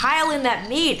just pile in that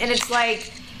meat, and it's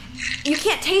like you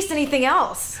can't taste anything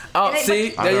else. Oh,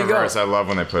 see, there you go. I love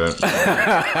when they put it.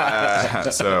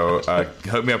 So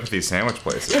hook me up with these sandwich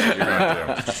places. What you're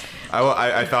gonna do.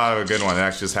 I thought of a good one. It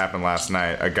actually just happened last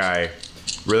night. A guy,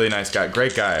 really nice guy,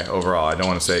 great guy overall. I don't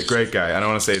want to say great guy. I don't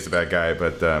want to say he's a bad guy,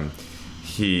 but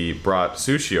he brought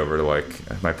sushi over to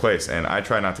like my place, and I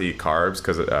try not to eat carbs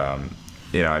because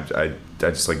I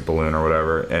just like balloon or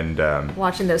whatever, and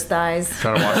Watching those thighs.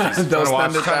 trying to watch these, Those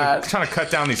trying to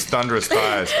cut down these thunderous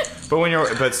thighs.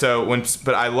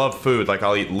 But I love food. Like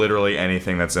I'll eat literally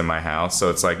anything that's in my house.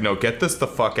 So it's like, no, get this the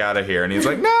fuck out of here. And he's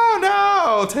like,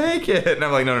 no, take it. And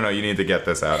I'm like, no, you need to get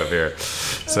this out of here.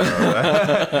 So,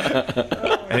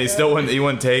 and he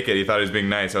wouldn't take it. He thought he was being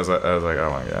nice. I was like, oh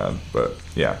my god. But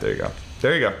yeah, there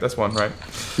you go. That's one, right?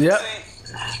 Yep.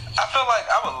 See, I feel like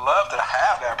I would love to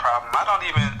have that problem. I don't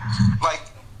even, like,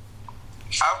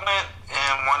 I went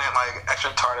and wanted, like,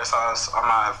 extra tartar sauce on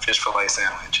my fish fillet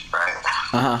sandwich, right?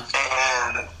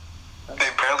 And they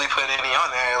barely put any on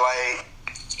there.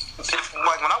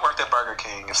 Like when I worked at Burger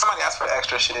King, if somebody asked for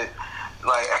extra shit,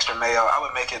 like extra mayo, I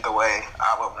would make it the way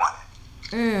I would want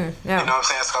it. Yeah. You know what I'm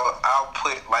saying? So I'll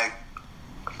put, like,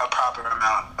 a proper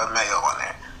amount of mayo on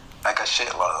there. Like a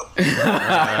shitload.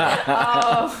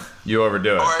 Oh. You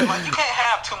overdo it. Or like you can't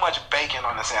have too much bacon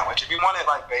on the sandwich. If you wanted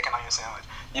like bacon on your sandwich,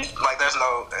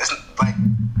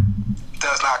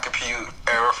 does not compute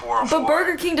error 404. But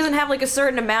Burger King doesn't have like a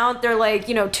certain amount. They're like,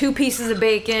 2 pieces of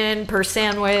bacon per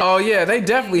sandwich. Oh yeah, they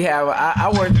definitely have.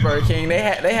 I worked at Burger King. They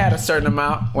had a certain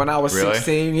amount when I was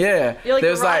 16. Yeah, You're like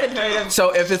there's the Robin Hood of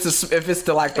so if it's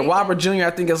the Whopper Junior,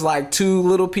 I think it's like 2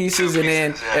 little pieces, and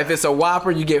then if it's a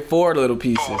Whopper, you get 4 little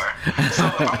pieces. 4. So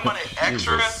if I wanted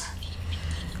extra,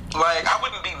 like I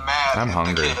wouldn't be mad. I'm if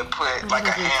hungry. The kid put like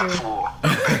a handful of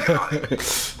bacon on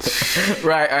it.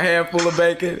 Right, a handful of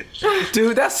bacon.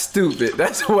 Dude, that's stupid.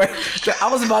 That's way.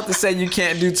 I was about to say you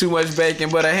can't do too much bacon,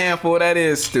 but a handful, that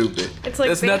is stupid. It's like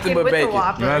There's bacon nothing but with bacon. the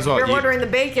Whopper. You might as well You're eat- ordering the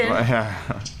bacon. Yeah.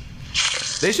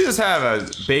 They should just have a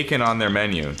bacon on their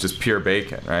menu, just pure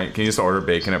bacon, right? Can you just order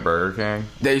bacon at Burger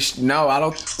King? No, I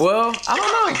don't. Well, I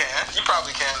don't know. You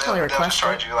probably can. Probably They'll just request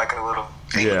charge you like a little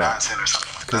 89 cent or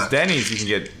something like Because that. Denny's, you can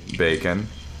get bacon.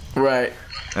 Right.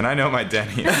 And I know my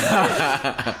Denny's.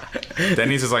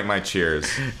 Denny's is like my Cheers.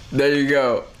 There you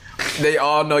go. They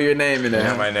all know your name in there.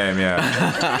 Yeah, my name,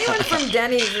 yeah. If anyone from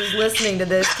Denny's is listening to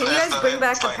this, can you guys bring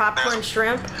back the popcorn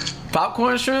shrimp?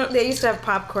 Popcorn shrimp? They used to have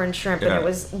popcorn shrimp, and Yeah. it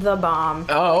was the bomb.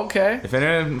 Oh, okay. If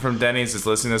anyone from Denny's is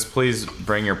listening to this, please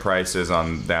bring your prices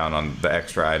down on the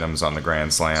extra items on the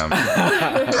Grand Slam. All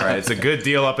right, it's a good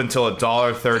deal up until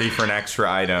 $1.30 for an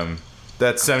extra item.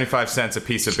 That's 75 cents a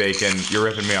piece of bacon. You're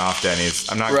ripping me off, Denny's.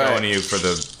 I'm not going to you for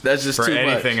That's just too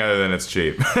anything much. other than it's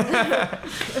cheap.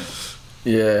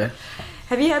 Yeah.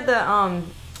 Have you had the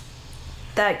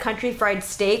that country fried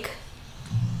steak?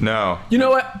 No. You know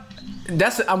what?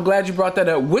 I'm glad you brought that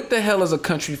up. What the hell is a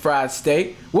country fried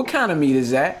steak? What kind of meat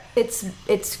is that? It's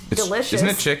delicious. Isn't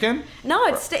it chicken? No,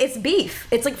 it's beef.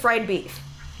 It's like fried beef.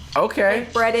 Okay.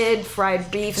 Breaded fried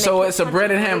beef. and So they put it's a country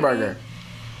breaded gravy. hamburger.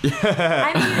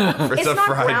 I mean, It's a not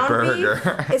fried ground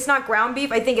burger. beef. It's not ground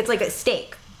beef. I think it's like a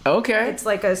steak. Okay. It's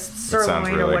like a sirloin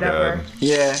really or whatever. good.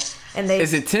 Yeah. And they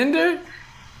Is it tender?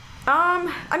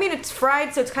 I mean, it's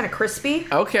fried, so it's kind of crispy,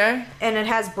 Okay. and it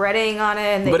has breading on it.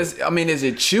 And But is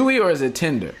it chewy or is it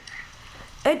tender?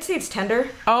 I'd say it's tender.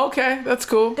 Oh, okay. That's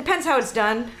cool. Depends how it's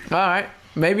done. All right.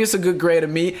 Maybe it's a good grade of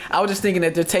meat. I was just thinking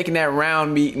that they're taking that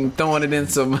round meat and throwing it in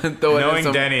some.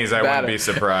 Knowing Denny's, I wouldn't be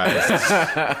surprised.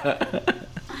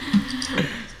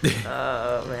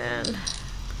 Oh man,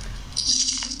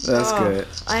 That's good.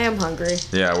 I am hungry.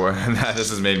 Yeah, well, this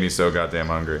has made me so goddamn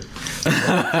hungry.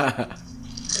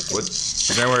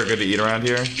 Is there anywhere good to eat around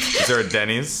here? Is there a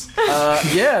Denny's?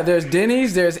 Yeah, there's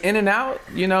Denny's, there's In-N-Out.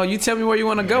 You know, you tell me where you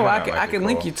want to go. In-N-Out I might can be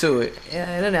link cool. you to it.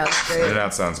 Yeah, In-N-Out's great.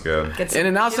 In-N-Out sounds good. Get some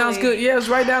In-N-Out sounds chili. good. Yeah, it's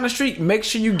right down the street. Make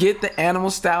sure you get the animal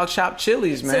style chopped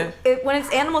chilies, man. So when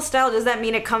it's animal style, does that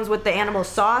mean it comes with the animal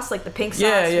sauce, like the pink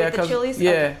sauce with the chilies?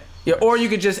 Yeah, Okay. yeah. Or you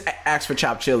could just ask for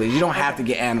chopped chilies. You don't have to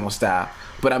get animal style.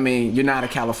 But I mean, you're not a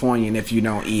Californian if you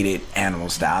don't eat it animal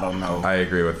style. I don't know. I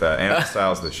agree with that. Animal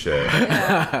style's the shit.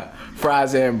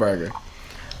 Fries and burger.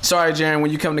 Sorry, Jaren, when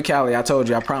you come to Cali, I told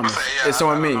you, I promise. Yeah, It's I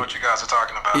on don't me. know what you guys are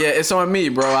talking about. Yeah, it's on me,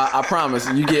 bro. I promise.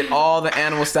 You get all the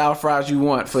animal style fries you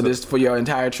want for your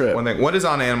entire trip. One thing. What is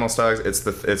on animal style? It's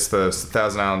the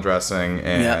Thousand Island dressing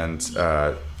and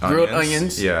Grilled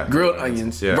onions. Yeah. Grilled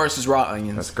onions Yeah. versus raw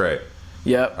onions. That's great.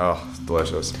 Yep. Oh,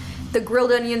 delicious. The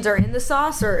grilled onions are in the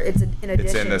sauce, or it's in addition?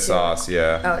 It's in the to- sauce,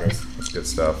 yeah. Oh, it is. It's good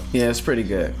stuff. Yeah, it's pretty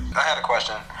good. I had a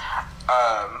question.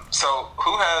 So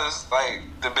who has like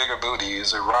the bigger booty?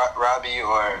 Is it Robbie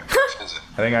or is it?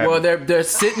 I think Well, they're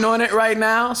sitting on it right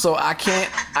now, so I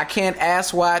can't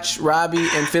ass watch Robbie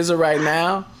and Fizzer right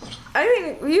now. I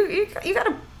think you got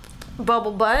a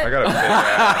bubble butt. I got a big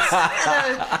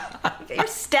ass. You're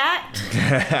stacked.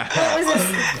 What was this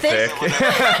thick?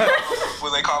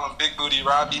 Will they call him Big Booty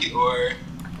Robbie or?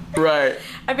 Right.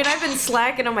 I mean, I've been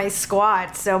slacking on my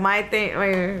squats, so my thing.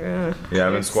 Yeah,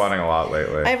 I've been squatting a lot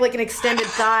lately. I have like an extended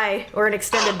thigh or an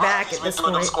extended back at this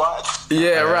doing them point. squats.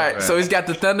 Yeah, right. man. So he's got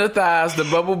the thunder thighs, the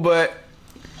bubble butt.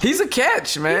 He's a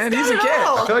catch, man. He's a got it catch.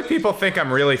 all. I feel like people think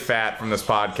I'm really fat from this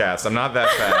podcast. I'm not that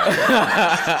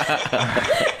fat.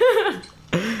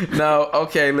 No,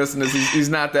 okay, listeners, he's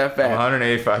not that I'm fat.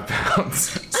 185 pounds,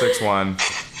 6'1".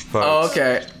 Folks. Oh,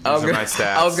 okay. I These are my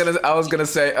stats. was gonna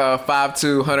say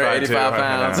 5'2", 185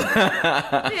 pounds.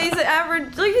 Yeah, he's an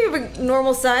average, like you have a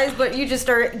normal size, but you just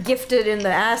are gifted in the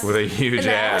ass. With a huge in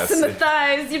the ass and the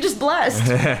thighs. You're just blessed. I'm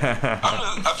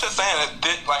just saying that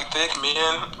thick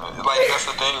men, like that's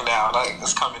the thing now. Like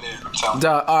it's coming in. I'm telling you.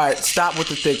 Dog, all right, stop with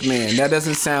the thick man. That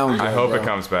doesn't sound good. I hope bro. it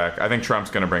comes back. I think Trump's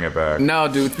gonna bring it back. No,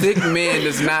 dude, thick man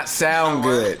does not sound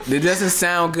good. It doesn't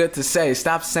sound good to say.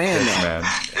 Stop saying that.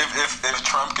 Man. If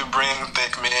Trump could bring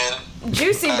thick men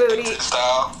Juicy back booty. into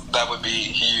style, that would be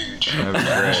huge. That'd be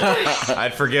great.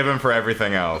 I'd forgive him for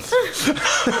everything else.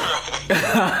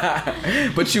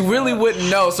 But you really wouldn't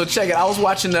know. So check it. I was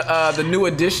watching the New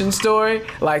Edition story.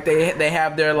 Like they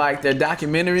have their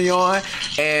documentary on,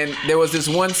 and there was this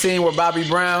one scene where Bobby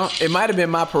Brown. It might have been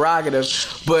my prerogative,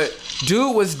 but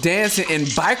dude was dancing in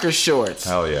biker shorts.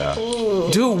 Hell yeah.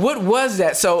 Dude, what was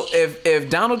that? So if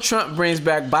Donald Trump brings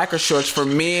back biker shorts for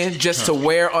men just to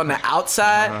wear on the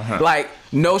outside, like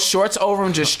no shorts over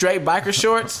them, just straight biker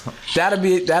shorts, that'd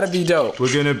be dope.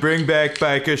 We're gonna bring back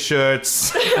biker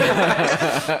shirts.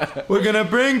 We're gonna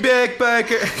bring back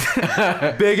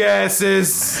biker big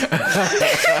asses.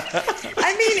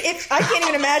 I mean, I can't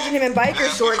even imagine him in biker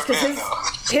shorts because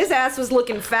his ass was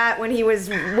looking fat when he was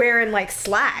wearing like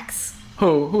slacks.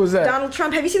 Who was that? Donald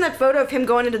Trump. Have you seen that photo of him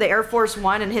going into the Air Force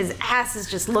One and his ass is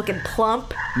just looking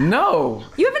plump? No.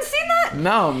 You haven't seen that?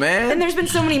 No, man. And there's been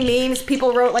so many memes.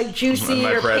 People wrote like juicy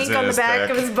My or pink on the back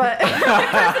thick. of his butt. My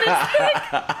president's thick.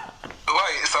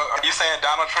 Wait, so are you saying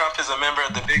Donald Trump is a member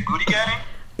of the Big Booty Gang?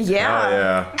 Yeah. Oh,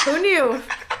 yeah. Who knew?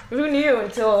 Who knew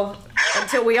until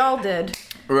we all did.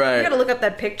 Right. You gotta look up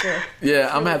that picture. Yeah,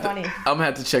 It's I'm really gonna funny.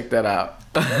 have to check that out.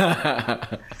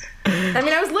 I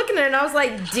mean, I was looking at it and I was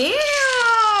like, damn.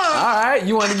 All right,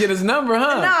 you want to get his number,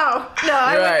 huh? No,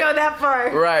 I Right. wouldn't go that far.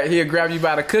 Right, he'll grab you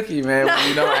by the cookie, man, when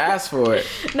you don't ask for it.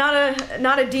 Not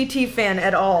a DT fan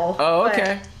at all. Oh, but,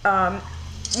 okay.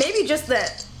 maybe just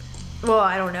that. Well,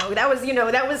 I don't know. That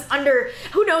was under.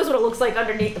 Who knows what it looks like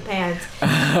underneath the pants?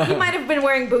 He might have been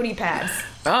wearing booty pads.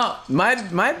 Oh,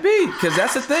 might be, because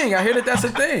that's a thing. I hear that's a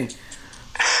thing.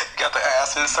 Got the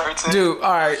ass inserted. Dude,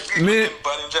 all right, men.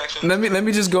 Butt injection. Let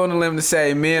me just go on a limb to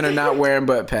say men are not wearing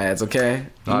butt pads, okay?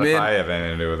 Not men, if I have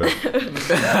anything to do with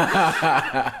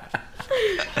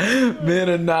it. men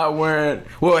are not wearing.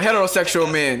 Well,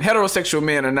 heterosexual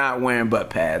men are not wearing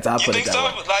butt pads. I'll You put think it so?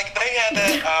 that way. Like they had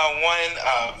that one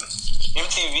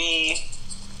MTV.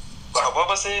 What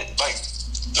was it? Like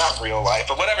not Real Life,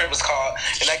 but whatever it was called.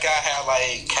 And that guy had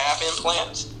like calf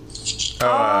implants.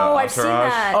 Oh, I've seen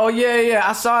Entourage. that. Oh yeah,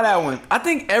 I saw that one. I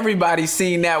think everybody's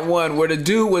seen that one where the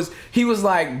dude was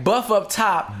like buff up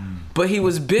top, but he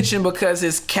was bitching because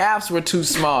his calves were too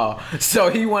small, so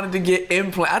he wanted to get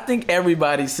implant. I think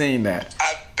everybody's seen that.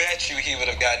 I bet you he would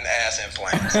have gotten ass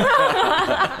implants.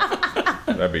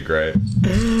 That'd be great.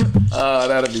 Oh,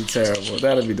 that'd be terrible.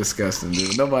 That'd be disgusting,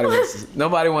 dude.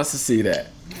 Nobody wants to see that.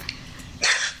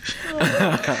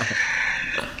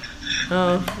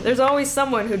 There's always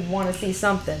someone who'd want to see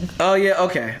something. Oh yeah,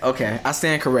 okay. I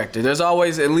stand corrected. There's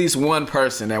always at least one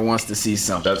person that wants to see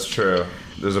something. That's true.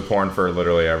 There's a porn for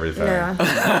literally everything.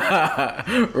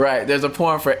 Yeah. Right. There's a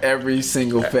porn for every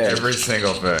single thing. Every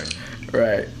single thing.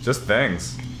 Right. Just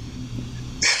things.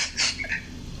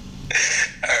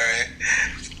 Alright.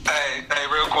 Hey,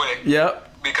 real quick.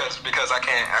 Yep. Because I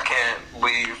can't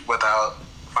leave without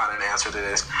finding an answer to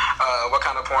this. What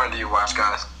kind of porn do you watch,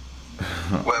 guys?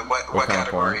 What kind of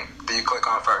category porn? do you click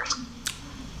on first?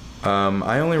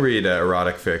 I only read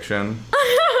erotic fiction.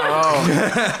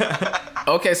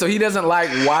 Okay, so he doesn't like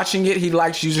watching it. He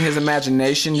likes using his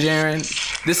imagination, Jaren.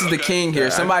 This is the king here.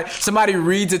 Somebody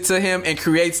reads it to him and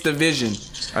creates the vision.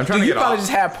 I'm trying to you get probably off.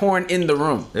 just have porn in the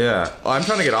room. Yeah. Well, I'm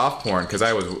trying to get off porn because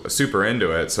I was super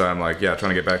into it. So I'm like, trying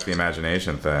to get back to the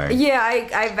imagination thing. Yeah,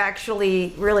 I've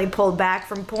actually really pulled back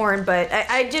from porn, but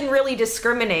I didn't really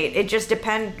discriminate. It just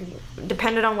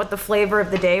depended on what the flavor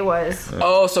of the day was.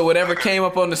 Oh, so whatever came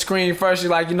up on the screen first,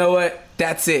 you're like, you know what?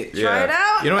 That's it. Yeah. Try it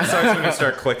out. You know what sucks when you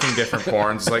start clicking different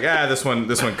porns? It's like, this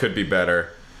one could be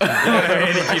better. You know what I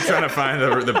mean? You keep trying to find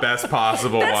the best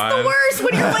possible one. That's the worst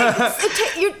when you're like,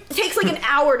 it takes like an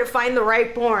hour to find the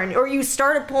right porn, or you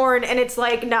start a porn and it's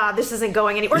like, nah, this isn't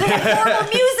going anywhere. Or they have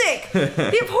horrible music.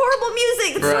 They have horrible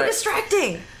music. It's so Right.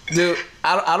 distracting. Dude,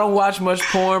 I don't watch much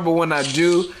porn, but when I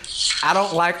do, I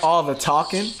don't like all the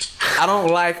talking. I don't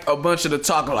like a bunch of the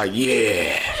talking like,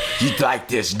 yeah, you like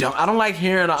this, don't? I don't like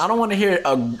hearing. I don't want to hear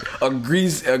a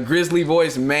grizzly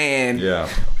voiced man. Yeah.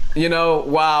 You know,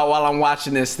 while I'm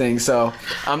watching this thing. So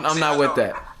I'm not with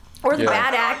that. Or the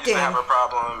bad I used to acting. have a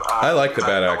problem. I like the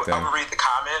bad I acting. would read the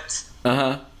comments.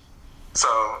 Uh-huh. So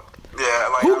yeah,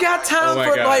 like Who got time Oh my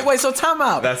for God. like? Wait, so time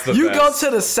out. That's the you best. go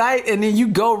to the site and then you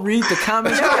go read the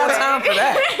comments. Who got time for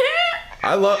that?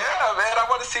 I love. Yeah, man, I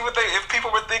want to see if people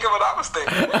were thinking what I was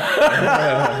thinking.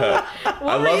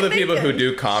 I love the people who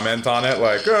do comment on it,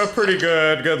 like, pretty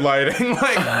good lighting.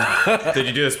 Like, did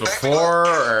you do this before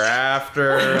or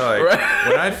after? Like,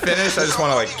 when I finish, I just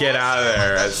want to like get out of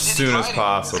there as soon as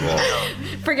possible.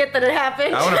 Forget that it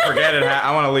happened. I want to forget it.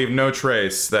 I want to leave no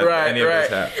trace that any of this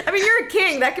happened. I mean, you're a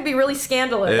king. That could be really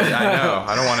scandalous. I know.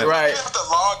 I don't want to. Right. You have to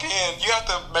log in. You have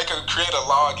to create a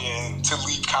login to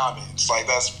leave comments. Like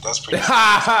that's pretty.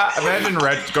 Imagine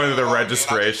going to the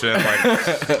registration, like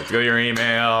go to your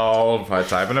email,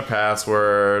 type in a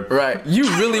password. Right. You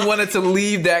really wanted to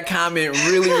leave that comment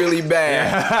really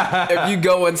bad. If you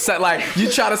go and like you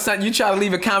try to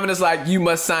leave a comment that's like you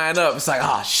must sign up. It's like,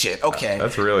 oh shit, okay.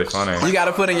 That's really funny. You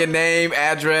gotta put in your name,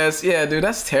 address. Yeah, dude,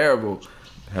 that's terrible.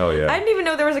 Hell yeah. I didn't even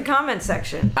know there was a comment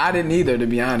section. I didn't either, to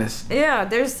be honest. Yeah,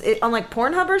 there's it on like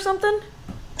Pornhub or something.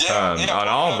 Yeah, on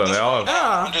all of them, they all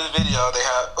have. Under the video, they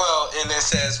have and it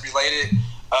says related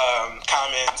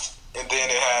comments, and then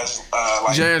it has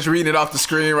like. Jaren's reading it off the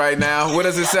screen right now. What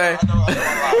does it say? I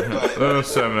know a lot, but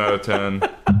 7 out of 10.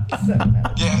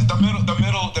 yeah, the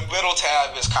middle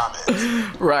tab is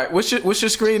comments. Right. What's your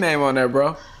screen name on there,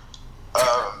 bro?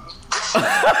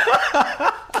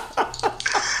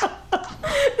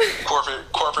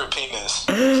 corporate penis.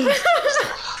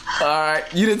 All right,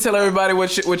 you didn't tell everybody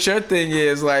what your thing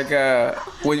is. Like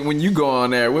when you go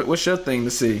on there, what's your thing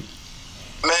to see?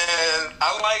 Man,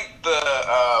 I like the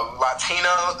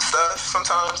Latino stuff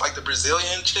sometimes, like the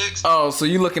Brazilian chicks. Oh, so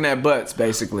you looking at butts,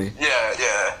 basically?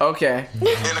 Yeah. Okay.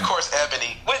 And of course,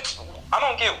 ebony. Which I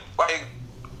don't get. Like,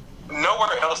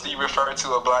 nowhere else do you refer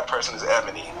to a black person as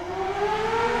ebony.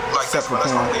 Like that's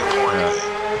only a porn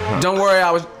thing. Don't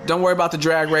worry about the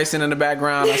drag racing in the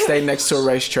background. I stay next to a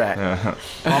racetrack.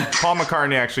 Paul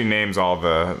McCartney actually names all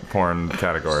the porn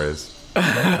categories.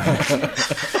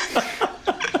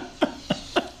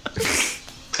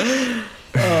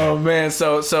 Oh man,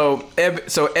 so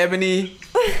ebony,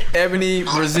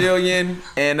 Brazilian,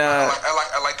 and I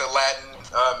like the Latin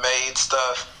made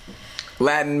stuff.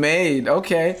 Latin made,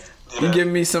 okay. Yeah. You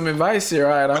giving me some advice here,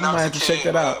 all right? I might have to check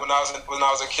that out. When I was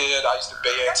a kid, I used to be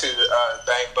into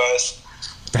Bang Bus.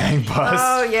 Bang Bus.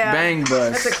 Oh yeah, Bang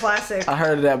Bus. That's a classic. I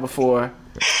heard of that before.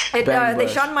 They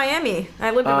shot in Miami.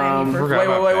 I lived in Miami for.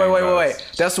 Wait.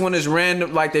 That's when it's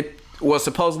random, like they will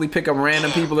supposedly pick up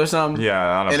random people or something.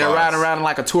 Yeah, on a and bus. they're riding around in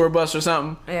like a tour bus or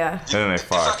something. Yeah. And then they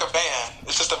fuck. It's like a van.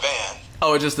 It's just a van.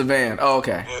 Oh, just a van. Oh,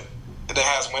 okay. It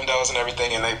has windows and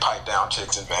everything, and they pipe down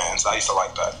chicks in vans. I used to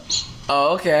like that.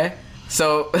 Oh, okay.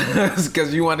 So,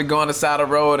 because you wanted to go on the side of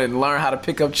the road and learn how to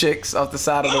pick up chicks off the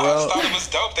side of the road? I just thought it was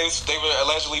dope. They were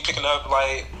allegedly picking up,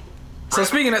 like... So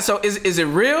speaking of... So, is it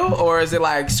real, or is it,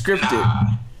 like, scripted? Nah.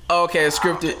 Oh, okay, it's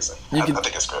scripted. I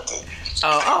think it's scripted.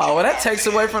 Oh, well, that takes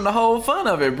away from the whole fun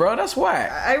of it, bro. That's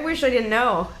whack. I wish I didn't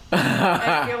know.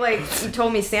 I feel like you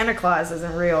told me Santa Claus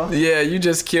isn't real. Yeah, you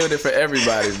just killed it for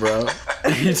everybody, bro.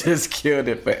 You just killed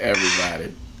it for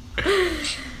everybody.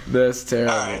 That's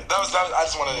terrible. All right.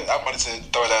 I wanted to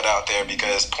throw that out there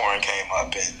because porn came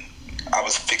up and I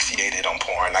was fixated on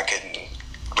porn. I couldn't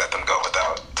let them go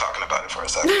without talking about it for a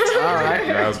second. All right.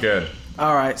 That was good.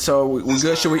 All right. So we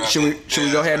good? Should we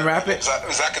go ahead and wrap it?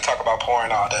 Zach could talk about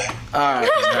porn all day. All right.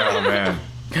 Oh man.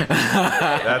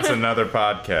 That's another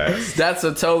podcast. That's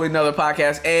a totally another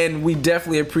podcast, and we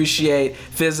definitely appreciate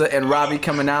Fizza and Robbie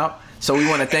coming out. So we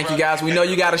want to thank you guys. We know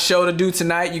you got a show to do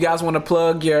tonight. You guys want to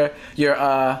plug your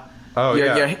Twitter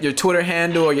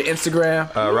handle or your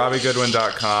Instagram?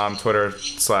 RobbieGoodwin.com, Twitter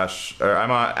 /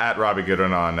 I'm at Robbie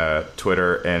Goodwin on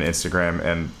Twitter and Instagram,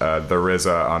 and the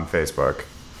RZA on Facebook.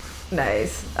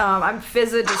 Nice. I'm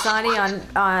Fizza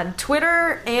Dasani on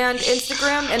Twitter and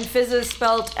Instagram, and Fizza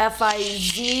spelled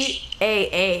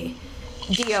FIZAA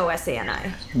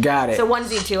DOSANI. Got it. So 1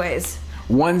 Z 2 A's.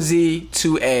 1 Z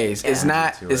 2 A's. Yeah. It's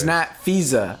not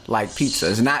pizza like pizza.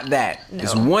 It's not that. No.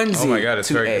 It's 1 Z. Oh my god, it's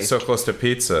 2 A's. so close to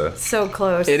pizza. So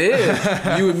close. It is.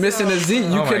 You were missing a Z.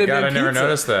 You Oh could my have god, been I never pizza.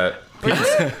 noticed that.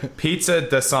 Pizza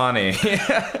Dasani.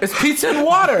 It's pizza and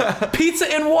water. Pizza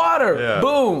and water. Yeah.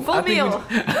 Boom. Full meal.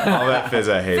 All that fizz,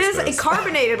 I hate this.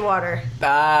 Carbonated water.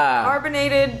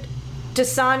 Carbonated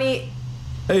Dasani.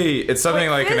 Hey, it's something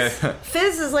like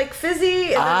fizz is like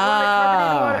fizzy and then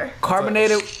carbonated water.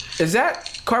 Carbonated. Is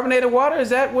that carbonated water? Is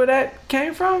that where that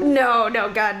came from? No,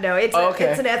 God, no. It's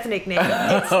an ethnic name.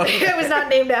 It was not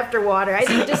named after water. I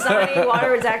think Dasani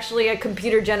water is actually a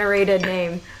computer-generated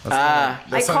name.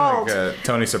 That's something like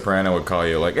Tony Soprano would call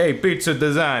you, like, "Hey, Pizza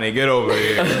Dasani, get over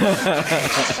here."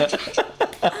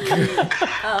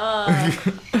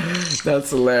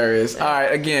 That's hilarious. All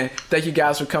right, again, thank you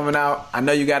guys for coming out. I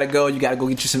know you gotta go. You gotta go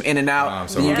get you some In-N-Out.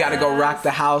 Then you gotta go rock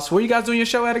the house. Where you guys doing your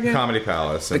show at again? Comedy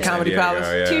Palace. The Comedy Palace.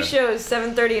 Yeah. 2 shows,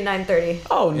 7:30 and 9:30.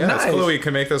 Oh, yeah, nice. that's cool. We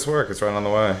can make this work. It's right on the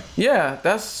way. Yeah,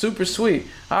 that's super sweet.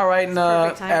 All right, and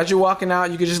as you're walking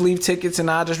out, you can just leave tickets, and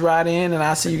I'll just ride in, and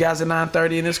I'll see you guys at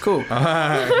 9:30, and it's cool.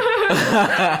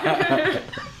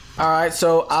 All right,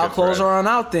 so I'll close her on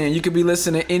out then. You could be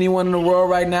listening to anyone in the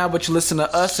world right now, but you listen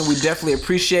to us, and we definitely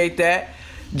appreciate that.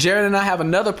 Jared and I have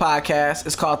another podcast.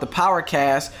 It's called The Power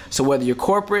Cast. So whether you're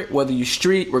corporate, whether you're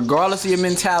street, regardless of your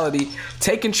mentality,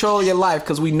 take control of your life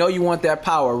because we know you want that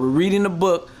power. We're reading the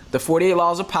book, The 48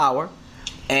 Laws of Power,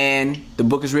 and the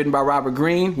book is written by Robert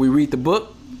Greene. We read the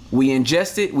book, we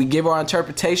ingest it, we give our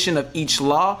interpretation of each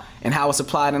law and how it's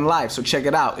applied in life. So check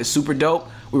it out. It's super dope.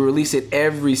 We release it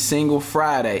every single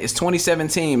Friday. It's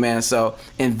 2017, man, so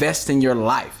invest in your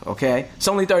life, okay? It's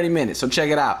only 30 minutes, so check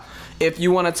it out. If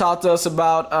you want to talk to us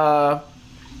about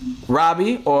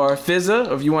Robbie or Fizza,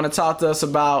 or if you want to talk to us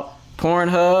about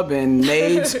Pornhub and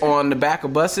maids on the back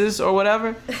of buses or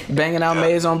whatever, banging out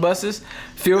maids on buses,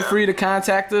 feel free to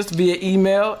contact us via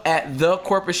email at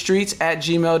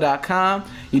thecorporatestreets@gmail.com.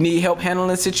 You need help handling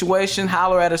the situation,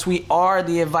 holler at us. We are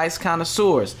the advice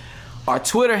connoisseurs. Our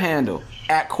Twitter handle,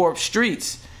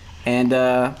 @CorpStreets. And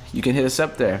you can hit us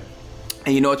up there.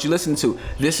 And you know what you listen to.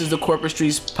 This is the Corporate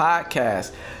Streets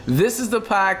Podcast. This is the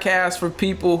podcast for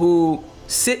people who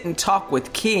sit and talk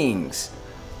with kings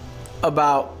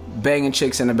about banging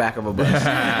chicks in the back of a bus.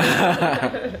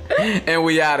 And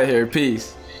we out of here.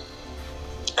 Peace.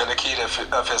 And the key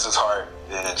of his heart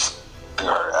is through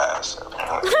her ass.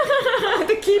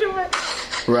 The key to my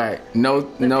Right. No.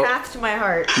 path to my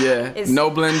heart. Yeah. Is No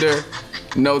blender,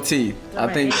 no teeth.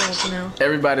 I think no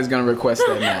everybody's gonna request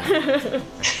that now.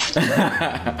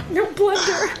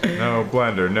 blender. No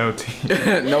blender, no teeth.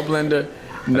 No blender,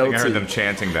 no I think I heard teeth. them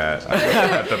chanting that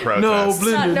at the protest. No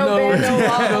blender, No no band, no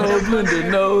wall, no blender,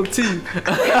 no teeth.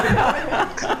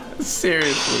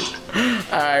 Seriously.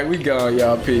 All right, we gone,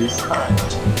 y'all. Peace.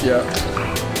 Yep.